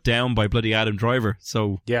gets cut down by bloody Adam Driver.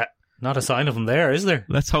 So yeah, not a sign of him there, is there?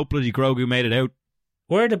 Let's hope bloody Grogu made it out.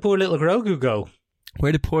 Where did poor little Grogu go? What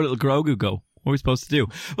are we supposed to do?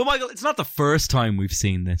 Well, Michael, it's not the first time we've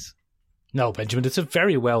seen this. No, Benjamin, it's a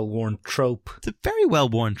very well-worn trope. It's a very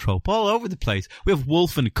well-worn trope all over the place. We have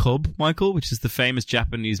Wolf and Cub, Michael, which is the famous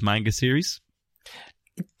Japanese manga series.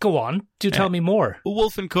 Go on, tell me more.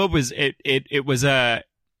 Wolf and Cub was it was kind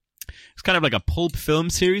of like a pulp film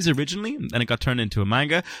series originally, and it got turned into a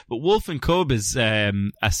manga. But Wolf and Cub is a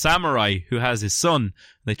samurai who has his son.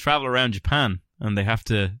 They travel around Japan, and they have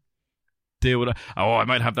to deal with I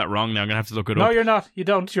might have that wrong now. I'm going to have to look it up. No, you're not. You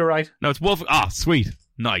don't. You're right. No, it's Wolf... sweet.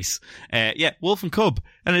 Nice. Wolf and Cub.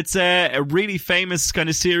 And it's a really famous kind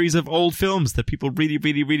of series of old films that people really,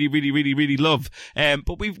 really, really, really, really, really love.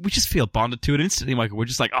 But we just feel bonded to it instantly, Michael. We're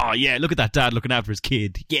just like, look at that dad looking after his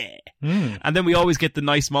kid. Yeah. And then we always get the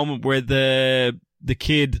nice moment where the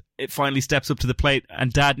kid it finally steps up to the plate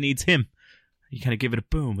and dad needs him. You kind of give it a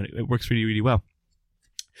boom, and it works really, really well.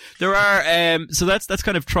 There are so that's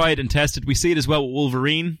kind of tried and tested. We see it as well with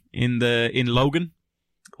Wolverine in Logan.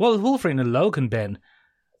 Well, Wolverine in Logan, Ben,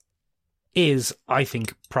 is, I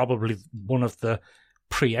think, probably one of the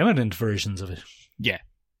preeminent versions of it. Yeah.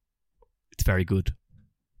 It's very good.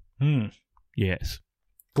 Yes.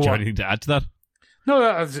 Go Do you on. have anything to add to that?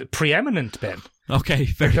 No, it's preeminent, Ben. Okay,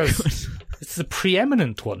 very good. It's the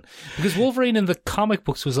preeminent one. Because Wolverine in the comic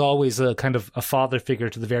books was always a kind of a father figure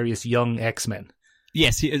to the various young X-Men.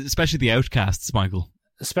 Yes, especially the outcasts, Michael.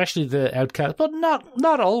 Especially the outcast, but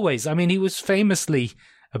not always. I mean, he was famously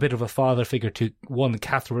a bit of a father figure to one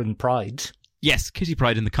Catherine Pryde. Yes, Kitty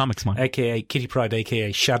Pryde in the comics, Michael. A.k.a. Kitty Pryde,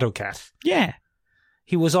 a.k.a. Shadowcat. Yeah.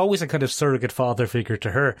 he was always a kind of surrogate father figure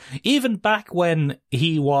to her. Even back when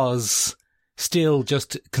he was still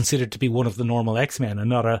just considered to be one of the normal X-Men and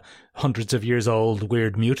not a hundreds of years old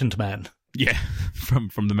weird mutant man. Yeah, from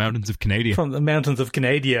the mountains of Canada. From the mountains of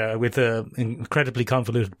Canada with an incredibly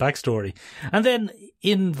convoluted backstory. And then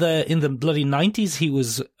in the bloody 90s, he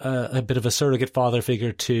was a bit of a surrogate father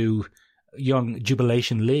figure to young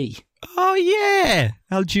Jubilation Lee. Oh, yeah.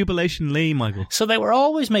 Al Jubilation Lee, Michael. So they were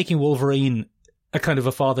always making Wolverine a kind of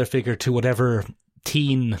a father figure to whatever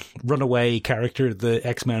teen runaway character the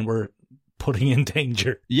X-Men were putting in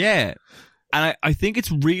danger. Yeah. And I think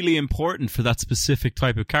it's really important for that specific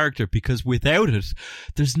type of character because without it,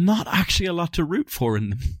 there's not actually a lot to root for in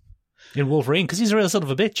them. In Wolverine, because he's a real son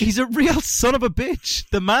of a bitch. He's a real son of a bitch.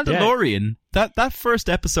 The Mandalorian, that first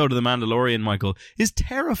episode of The Mandalorian, Michael, is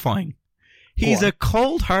terrifying. He's a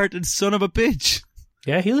cold-hearted son of a bitch.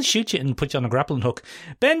 Yeah, he'll shoot you and put you on a grappling hook.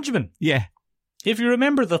 Benjamin. Yeah. If you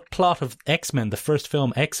remember the plot of X-Men, the first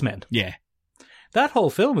film X-Men. Yeah. That whole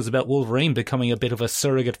film was about Wolverine becoming a bit of a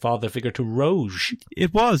surrogate father figure to Rouge.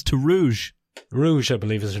 It was, to Rouge. Rouge, I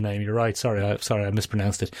believe is her name. You're right. Sorry, I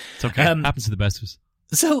mispronounced it. It's okay. Happens to the best of us.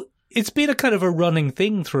 So it's been a kind of a running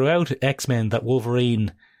thing throughout X-Men that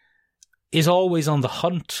Wolverine is always on the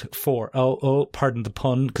hunt for, pardon the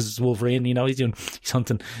pun, because it's Wolverine, he's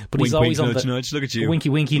hunting, but wink, he's always wink, on nudge, the nudge, look at you. Winky,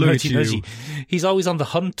 winky, Look nudgy, at you. nudgy. He's always on the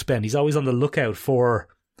hunt, Ben. He's always on the lookout for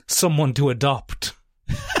someone to adopt.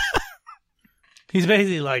 He's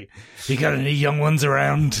basically like, you got any young ones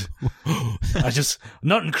around?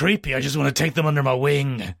 Nothing creepy. I just want to take them under my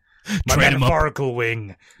wing. My metaphorical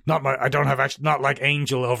wing. Not like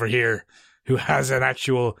Angel over here, who has an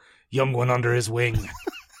actual young one under his wing.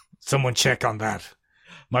 Someone check on that.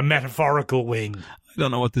 My metaphorical wing. I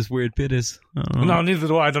don't know what this weird bit is. No, neither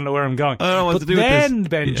do I. I don't know where I'm going. I don't know what to do with this. Then,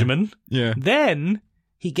 Benjamin, then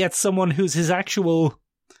he gets someone who's his actual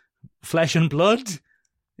flesh and blood,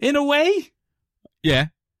 in a way. Yeah.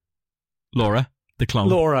 Laura, the clone.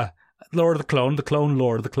 Laura the clone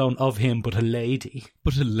Laura, the clone of him, but a lady.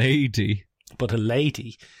 But a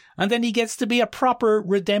lady. And then he gets to be a proper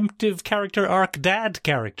redemptive character arc dad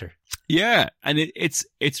character. Yeah, and it's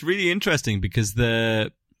really interesting because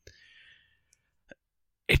it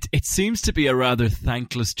seems to be a rather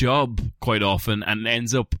thankless job quite often and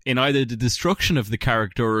ends up in either the destruction of the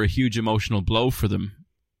character or a huge emotional blow for them.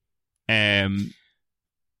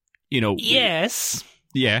 Yes.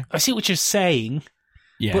 Yeah. I see what you're saying.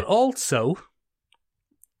 Yeah. But also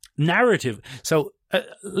narrative. So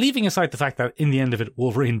leaving aside the fact that in the end of it,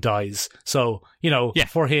 Wolverine dies. So,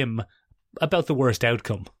 for him, about the worst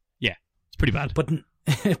outcome. Yeah. It's pretty bad. But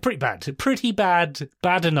pretty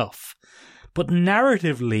bad enough. But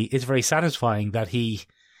narratively, it's very satisfying that he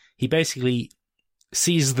basically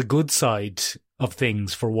sees the good side of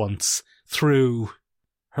things for once through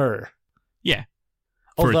her. Yeah.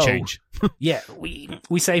 For a change. Yeah,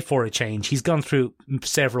 we say for a change. He's gone through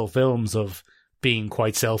several films of being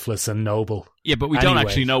quite selfless and noble. Yeah, but we don't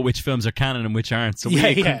actually know which films are canon and which aren't. So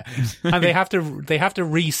yeah. And they have to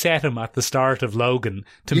reset him at the start of Logan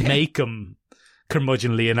to make him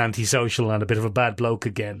curmudgeonly and antisocial and a bit of a bad bloke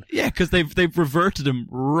again. Yeah, because they've reverted him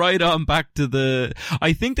right on back to the...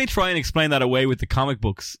 I think they try and explain that away with the comic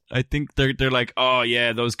books. I think they're like, oh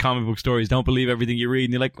yeah, those comic book stories, don't believe everything you read.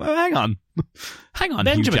 And you're like, well, hang on,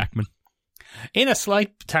 Benjamin. Hugh Jackman. In a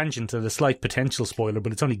slight tangent and a slight potential spoiler,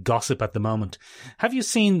 but it's only gossip at the moment. Have you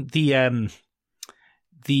seen the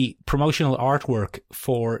promotional artwork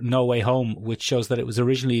for No Way Home, which shows that it was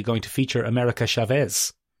originally going to feature America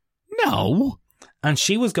Chavez? No. And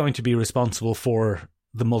she was going to be responsible for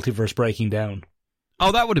the multiverse breaking down.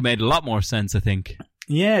 Oh, that would have made a lot more sense, I think.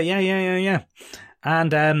 Yeah.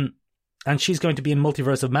 And she's going to be in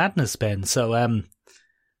Multiverse of Madness, Ben. So,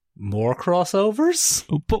 more crossovers?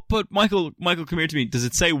 But Michael, come here to me. Does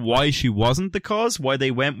it say why she wasn't the cause? Why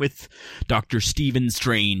they went with Dr. Stephen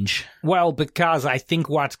Strange? Well, because I think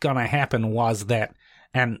what's going to happen was that,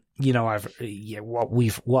 and what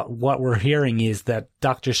we're hearing is that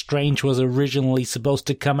Doctor Strange was originally supposed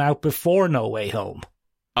to come out before No Way Home.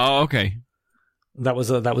 Oh, okay. That was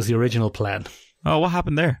the original plan. Oh, what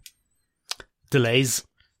happened there? Delays.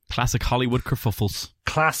 Classic Hollywood kerfuffles.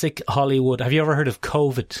 Classic Hollywood. Have you ever heard of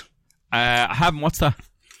COVID? I haven't. What's that?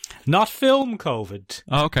 Not film COVID.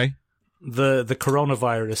 Oh, okay. The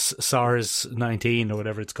coronavirus, SARS-19 or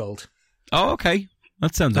whatever it's called. Oh, okay.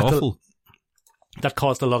 That sounds awful. That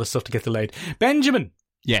caused a lot of stuff to get delayed. Benjamin!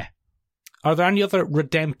 Yeah. Are there any other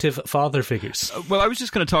redemptive father figures? Well, I was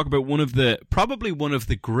just going to talk about probably one of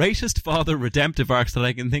the greatest father redemptive arcs that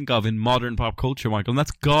I can think of in modern pop culture, Michael, and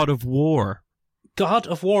that's God of War. God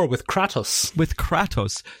of War with Kratos. With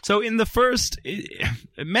Kratos. So in the first,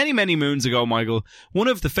 many, many moons ago, Michael, one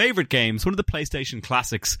of the favourite games, one of the PlayStation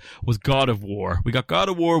classics was God of War. We got God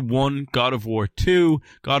of War 1, God of War 2,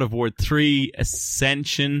 God of War 3,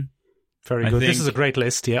 Ascension. Very good. This is a great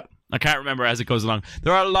list, yeah. I can't remember as it goes along.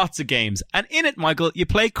 There are lots of games. And in it, Michael, you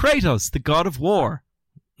play Kratos, the God of War.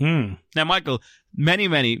 Now, Michael,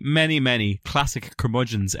 many classic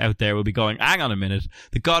curmudgeons out there will be going, hang on a minute,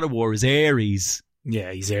 the God of War is Ares.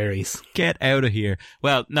 Yeah, he's Ares. Get out of here.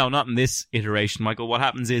 Well, no, not in this iteration, Michael. What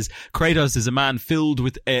happens is Kratos is a man filled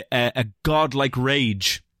with a godlike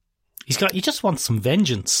rage. He just wants some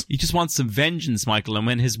vengeance. He just wants some vengeance, Michael. And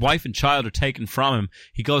when his wife and child are taken from him,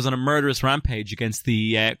 he goes on a murderous rampage against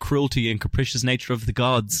the cruelty and capricious nature of the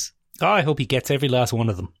gods. Oh, I hope he gets every last one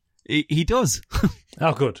of them. He does.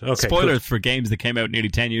 Oh, good. Okay. Spoilers for games that came out nearly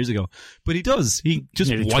 10 years ago. But he does. He just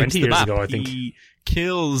nearly wipes 20 the years map. ago, I think. He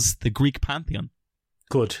kills the Greek pantheon.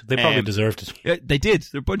 Good. They probably deserved it. Yeah, they did.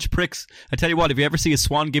 They're a bunch of pricks. I tell you what, if you ever see a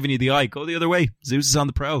swan giving you the eye, go the other way. Zeus is on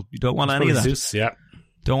the prowl. You don't want any of that. Zeus, yeah.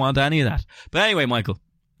 Don't want any of that. But anyway, Michael.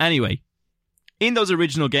 Anyway, in those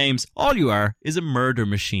original games, all you are is a murder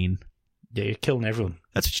machine. Yeah, you're killing everyone.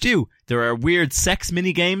 That's what you do. There are weird sex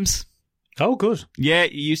mini games. Oh, good. Yeah,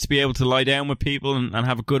 you used to be able to lie down with people and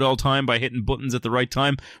have a good old time by hitting buttons at the right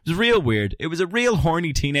time. It was real weird. It was a real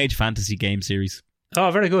horny teenage fantasy game series. Oh,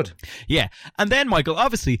 very good. Yeah. And then, Michael,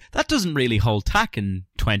 obviously, that doesn't really hold tack in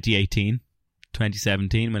 2018,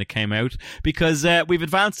 2017 when it came out, because we've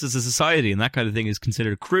advanced as a society and that kind of thing is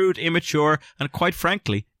considered crude, immature, and quite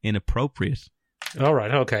frankly, inappropriate. All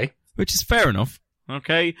right, okay. Which is fair enough.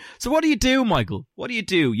 Okay? So what do you do, Michael? What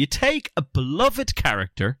do? You take a beloved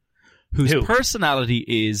character whose personality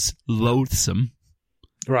is loathsome.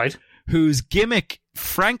 Right. Whose gimmick,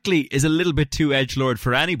 frankly, is a little bit too edgelord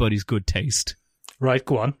for anybody's good taste. Right,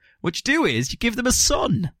 go on. What you do is you give them a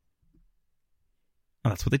son.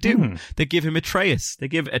 And that's what they do. They give him Atreus. They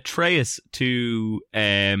give Atreus to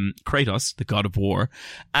Kratos, the God of War,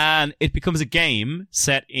 and it becomes a game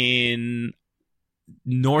set in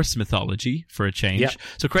Norse mythology for a change. Yeah.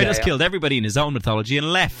 So Kratos killed everybody in his own mythology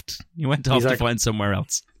and left. He went off to find somewhere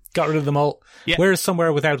else. Got rid of them all. Yeah. Where is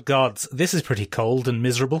somewhere without gods? This is pretty cold and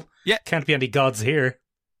miserable. Yeah. Can't be any gods here.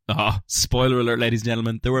 Oh, spoiler alert, ladies and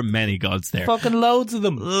gentlemen. There were many gods there. Fucking loads of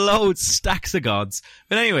them. Loads, stacks of gods.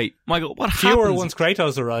 But anyway, Michael, what happens? Fewer once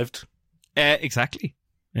Kratos arrived. Exactly.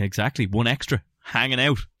 One extra. Hanging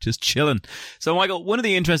out. Just chilling. So, Michael, one of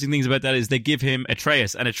the interesting things about that is they give him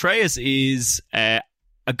Atreus. And Atreus is a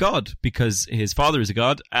god because his father is a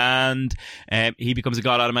god. And he becomes a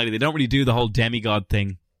god automatically. They don't really do the whole demigod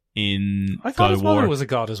thing in I thought God his of War. mother was a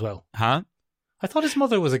god as well. Huh? I thought his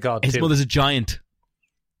mother was a god His too. mother's a giant.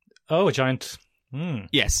 Oh, a giant.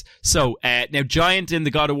 Yes. So, now giant in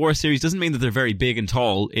the God of War series doesn't mean that they're very big and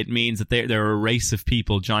tall. It means that they're a race of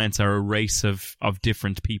people. Giants are a race of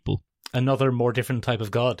different people. Another more different type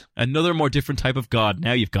of god. Another more different type of god.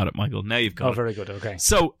 Now you've got it, Michael. Now you've got it. Oh, very good. Okay.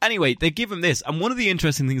 So, anyway, they give him this. And one of the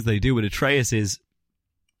interesting things they do with Atreus is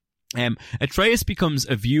Atreus becomes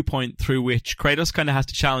a viewpoint through which Kratos kind of has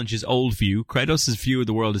to challenge his old view. Kratos' view of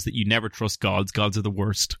the world is that you never trust gods. Gods are the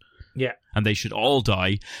worst. Yeah. And they should all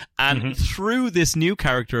die. And through this new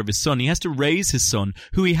character of his son, he has to raise his son,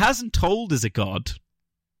 who he hasn't told is a god.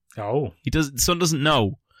 Oh. The son doesn't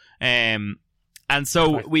know. And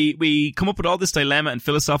so we come up with all this dilemma and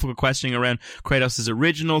philosophical questioning around Kratos'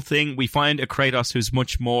 original thing. We find a Kratos who's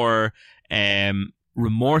much more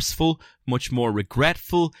remorseful, much more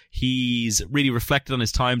regretful. He's really reflected on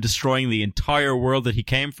his time destroying the entire world that he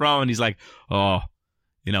came from. And he's like,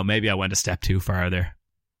 maybe I went a step too far there.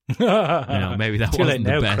 Maybe that wasn't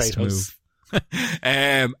the best move.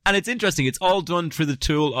 And it's interesting. It's all done through the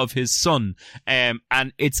tool of his son. And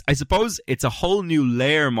I suppose it's a whole new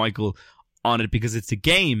layer, Michael, on it because it's a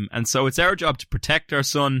game. And so it's our job to protect our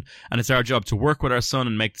son, and it's our job to work with our son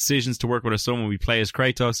and make decisions to work with our son when we play as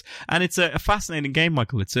Kratos. And it's a fascinating game,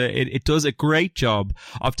 Michael. It does a great job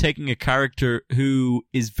of taking a character who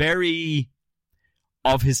is very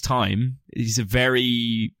of his time. He's a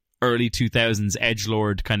very early 2000s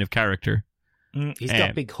edgelord kind of character. He's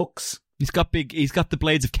got big hooks. He's got the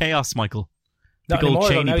blades of chaos, Michael. Not big anymore,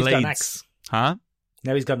 old chainy now blades. He's got an axe. Huh?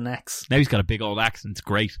 Now he's got an axe. Now he's got a big old axe, and it's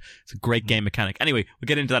great. It's a great game mechanic. Anyway, we'll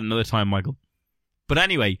get into that another time, Michael. But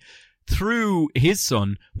anyway, through his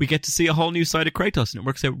son, we get to see a whole new side of Kratos, and it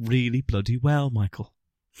works out really bloody well, Michael.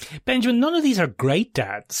 Benjamin, none of these are great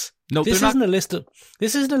dads. No, this isn't a list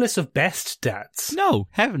of best dads. No,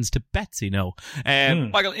 heavens to Betsy, no.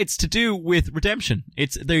 Michael, it's to do with redemption.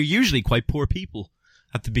 They're usually quite poor people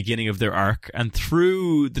at the beginning of their arc, and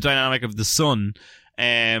through the dynamic of the son,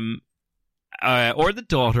 or the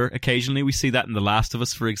daughter. Occasionally we see that in The Last of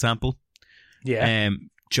Us, for example. Yeah.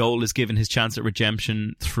 Joel is given his chance at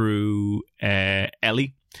redemption through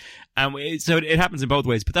Ellie. And so it happens in both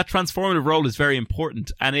ways. But that transformative role is very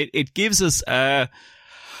important. And it gives us a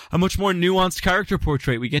much more nuanced character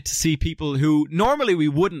portrait. We get to see people who normally we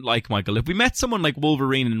wouldn't like, Michael. If we met someone like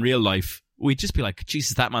Wolverine in real life, we'd just be like,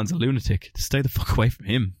 Jesus, that man's a lunatic. Just stay the fuck away from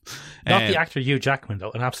him. Not the actor Hugh Jackman,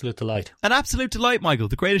 though. An absolute delight. An absolute delight, Michael.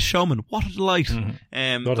 The Greatest Showman. What a delight.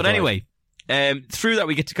 But anyway, through that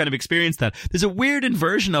we get to kind of experience that. There's a weird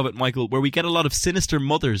inversion of it, Michael, where we get a lot of sinister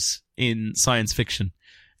mothers in science fiction.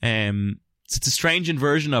 It's a strange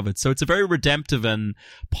inversion of it. So it's a very redemptive and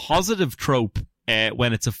positive trope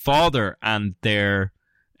when it's a father and their,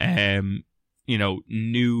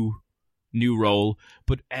 new role.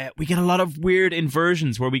 But we get a lot of weird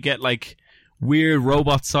inversions where we get like weird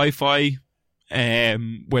robot sci-fi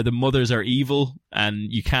where the mothers are evil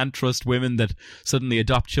and you can't trust women that suddenly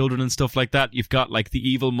adopt children and stuff like that. You've got like the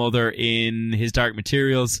evil mother in His Dark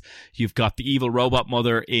Materials. You've got the evil robot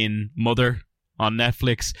mother in Mother on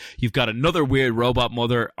Netflix. You've got another weird robot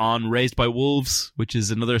mother on Raised by Wolves, which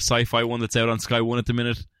is another sci-fi one that's out on Sky One at the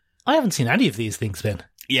minute. I haven't seen any of these things, Ben.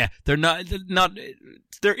 Yeah, they're not,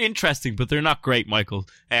 they're interesting, but they're not great, Michael.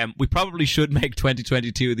 We probably should make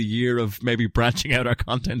 2022 the year of maybe branching out our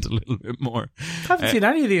content a little bit more. I haven't seen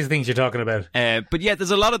any of these things you're talking about. But yeah,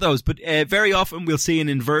 there's a lot of those. But very often we'll see an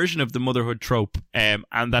inversion of the motherhood trope. And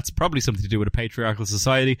that's probably something to do with a patriarchal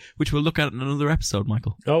society, which we'll look at in another episode,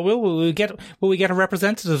 Michael. Oh, will we get a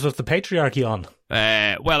representative of the patriarchy on?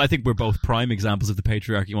 Well, I think we're both prime examples of the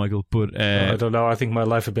patriarchy, Michael. But I don't know. I think my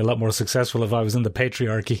life would be a lot more successful if I was in the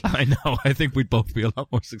patriarchy. I know. I think we'd both be a lot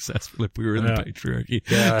more successful if we were in the patriarchy.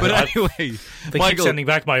 Yeah, but anyway, they Michael, keep sending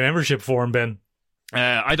back my membership form, Ben.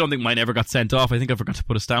 I don't think mine ever got sent off. I think I forgot to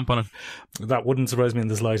put a stamp on it. That wouldn't surprise me in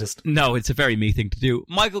the slightest. No, it's a very me thing to do.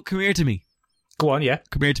 Michael, come here to me. Go on, yeah.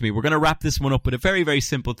 Come here to me. We're going to wrap this one up with a very, very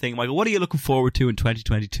simple thing. Michael, what are you looking forward to in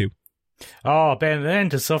 2022? Oh, Ben, an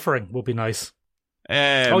end to suffering would be nice.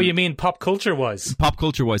 You mean pop culture wise? Pop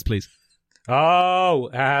culture wise, please. Oh,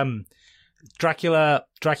 Dracula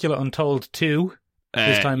Untold 2.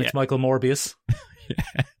 This time it's Michael Morbius.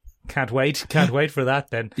 Yeah. Can't wait for that,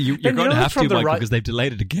 Ben. You're going to have to, Michael, because they've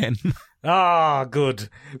delayed it again. Ah, good.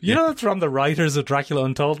 You know, it's from the writers of Dracula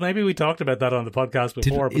Untold. Maybe we talked about that on the podcast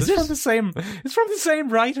before, but it's from the same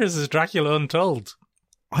writers as Dracula Untold.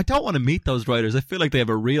 I don't want to meet those writers. I feel like they have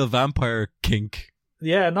a real vampire kink.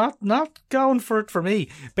 Yeah, not going for it for me.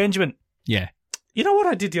 Benjamin. Yeah. You know what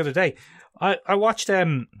I did the other day? I watched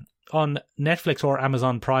on Netflix or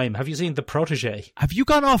Amazon Prime. Have you seen The Protégé? Have you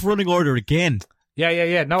gone off running order again?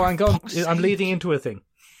 Yeah. No, I'm leading into a thing.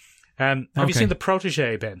 Have you seen The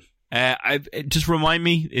Protégé, Ben? Just remind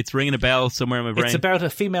me. It's ringing a bell somewhere in my brain. It's about a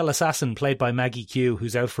female assassin played by Maggie Q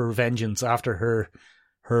who's out for vengeance after her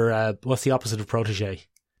what's the opposite of protégé?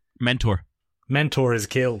 Mentor is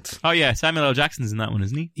killed. Oh yeah, Samuel L. Jackson's in that one,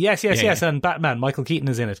 isn't he? Yes, and Batman, Michael Keaton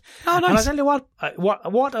is in it. Oh, nice. And I tell you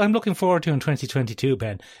what I'm looking forward to in 2022,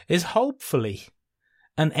 Ben, is hopefully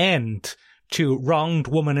an end to wronged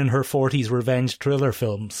woman in her 40s revenge thriller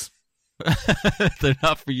films. They're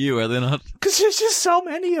not for you, are they not? Because there's just so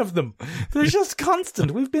many of them. They're just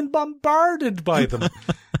constant. We've been bombarded by them.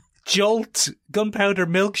 Jolt, Gunpowder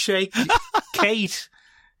Milkshake, Kate.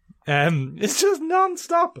 It's just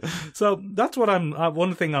non-stop. So that's what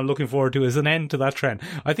one thing I'm looking forward to is an end to that trend.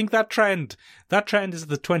 I think that trend is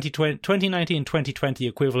the 2019-2020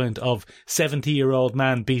 equivalent of 70-year-old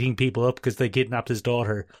man beating people up because they kidnapped his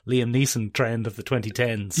daughter, Liam Neeson trend of the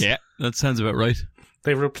 2010s. Yeah, that sounds about right.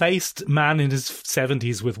 They replaced man in his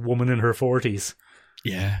 70s with woman in her 40s.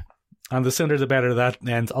 Yeah. And the sooner the better that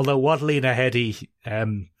ends. Although what Lena Headey,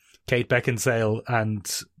 Kate Beckinsale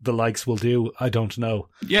and the likes will do, I don't know.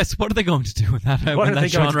 Yes, what are they going to do with that when that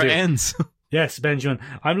genre ends? Yes, Benjamin.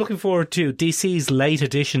 I'm looking forward to DC's late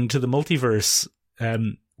addition to the multiverse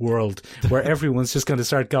world, where everyone's just going to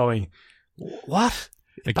start going, what?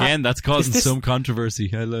 Again, that's causing some controversy.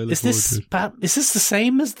 Is this the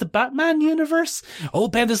same as the Batman universe? Oh,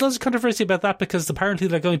 Ben, there's lots of controversy about that because apparently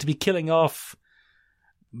they're going to be killing off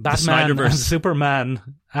Batman and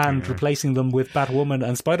Superman and replacing them with Batwoman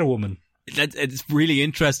and Spider-Woman. It's really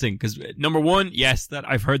interesting because number one, yes, that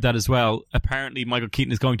I've heard that as well. Apparently, Michael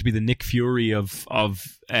Keaton is going to be the Nick Fury of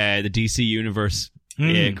the DC universe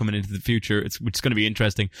coming into the future. Which is going to be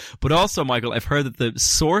interesting. But also, Michael, I've heard that the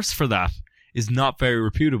source for that is not very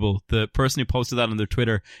reputable. The person who posted that on their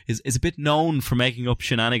Twitter is a bit known for making up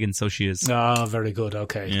shenanigans, so she is. Oh, very good.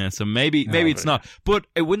 Okay. Yeah, so maybe it's not. But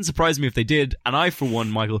it wouldn't surprise me if they did, and I, for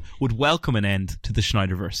one, Michael, would welcome an end to the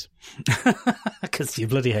Schneiderverse. Because you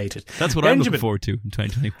bloody hate it. That's what I'm looking forward to in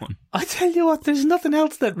 2021. I tell you what, there's nothing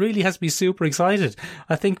else that really has me super excited.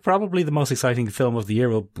 I think probably the most exciting film of the year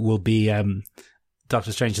will be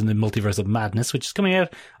Doctor Strange in the Multiverse of Madness, which is coming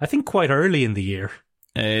out, I think, quite early in the year.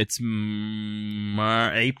 It's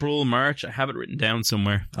April, March. I have it written down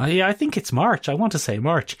somewhere. Yeah, I think it's March. I want to say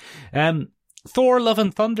March. Thor Love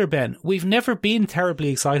and Thunder, Ben. We've never been terribly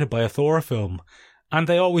excited by a Thor film, and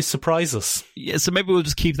they always surprise us. Yeah, so maybe we'll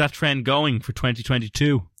just keep that trend going for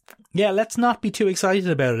 2022. Yeah, let's not be too excited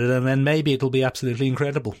about it, and then maybe it'll be absolutely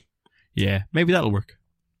incredible. Yeah, maybe that'll work.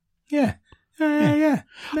 Yeah. Yeah.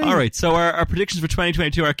 All right, so our predictions for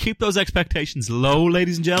 2022 are keep those expectations low,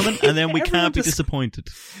 ladies and gentlemen, and then we can't be disappointed.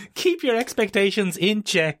 Keep your expectations in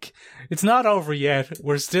check. It's not over yet.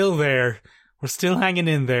 We're still there. We're still hanging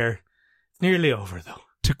in there. It's nearly over, though.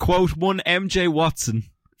 To quote one MJ Watson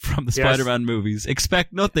from the Spider-Man movies,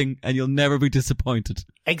 expect nothing and you'll never be disappointed.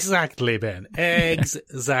 Exactly, Ben.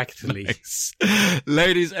 Exactly. Nice.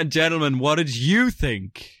 Ladies and gentlemen, what did you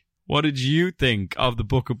think? What did you think of the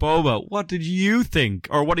Book of Boba? What did you think?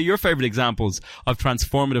 Or what are your favourite examples of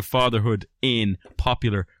transformative fatherhood in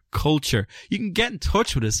popular culture? You can get in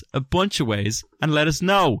touch with us a bunch of ways and let us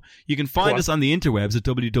know. You can find us on the interwebs at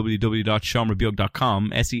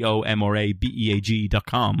www.seomrabeag.com,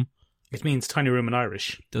 SEOMRABEAG.com. It means tiny room in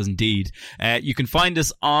Irish. It does indeed. You can find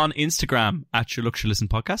us on Instagram at Sure Look, Sure Listen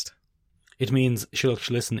Podcast. It means Sure Look,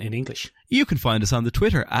 Sure Listen in English. You can find us on the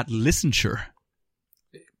Twitter at ListenSure.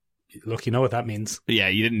 Look, you know what that means. Yeah,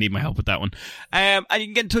 you didn't need my help with that one. And you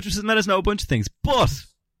can get in touch with us and let us know a bunch of things. But,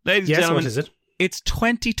 ladies and gentlemen, what is it? It's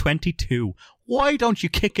 2022. Why don't you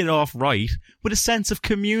kick it off right with a sense of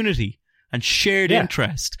community and shared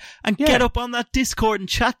interest and get up on that Discord and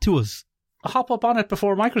chat to us? Hop up on it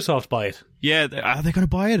before Microsoft buy it. Yeah, are they going to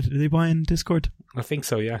buy it? Are they buying Discord? I think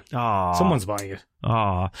so, yeah. Aww. Someone's buying it.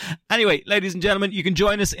 Anyway, ladies and gentlemen, you can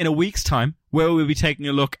join us in a week's time where we'll be taking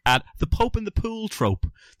a look at the Pope in the Pool trope.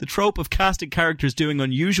 The trope of casting characters doing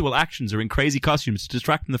unusual actions or in crazy costumes to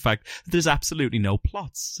distract from the fact that there's absolutely no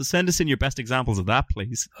plots. So send us in your best examples of that,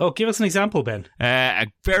 please. Oh, give us an example, Ben. A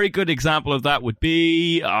very good example of that would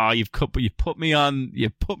be, you put me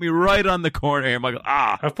right on the corner here, Michael.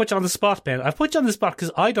 I've put you on the spot, Ben. I've put you on the spot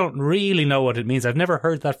because I don't really know what it means. I've never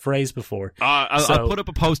heard that phrase before. I'll put up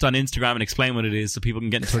a post on Instagram and explain what it is so people can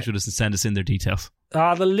get in touch with us and send us in their details.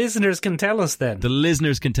 The listeners can tell us then. The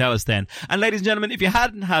listeners can tell us then. And ladies and gentlemen, if you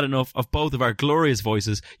hadn't had enough of both of our glorious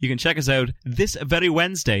voices, you can check us out this very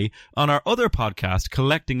Wednesday on our other podcast,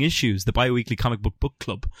 Collecting Issues, the bi-weekly comic book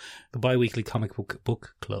club. The bi-weekly comic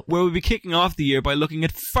book club. Where we'll be kicking off the year by looking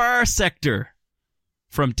at Far Sector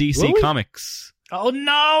from DC Comics. Oh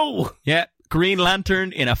no! Yeah, Green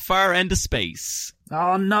Lantern in a far end of space.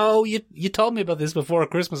 Oh no, you told me about this before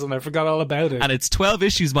Christmas and I forgot all about it. And it's 12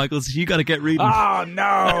 issues, Michael, so you got to get reading. Oh no,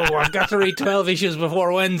 I've got to read 12 issues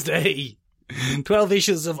before Wednesday. 12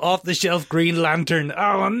 issues of off-the-shelf Green Lantern.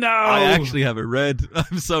 Oh no. I actually have it read.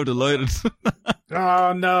 I'm so delighted.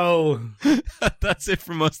 Oh no. That's it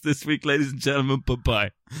from us this week, ladies and gentlemen.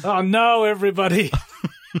 Bye-bye. Oh no, everybody.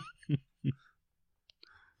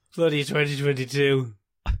 Bloody 2022.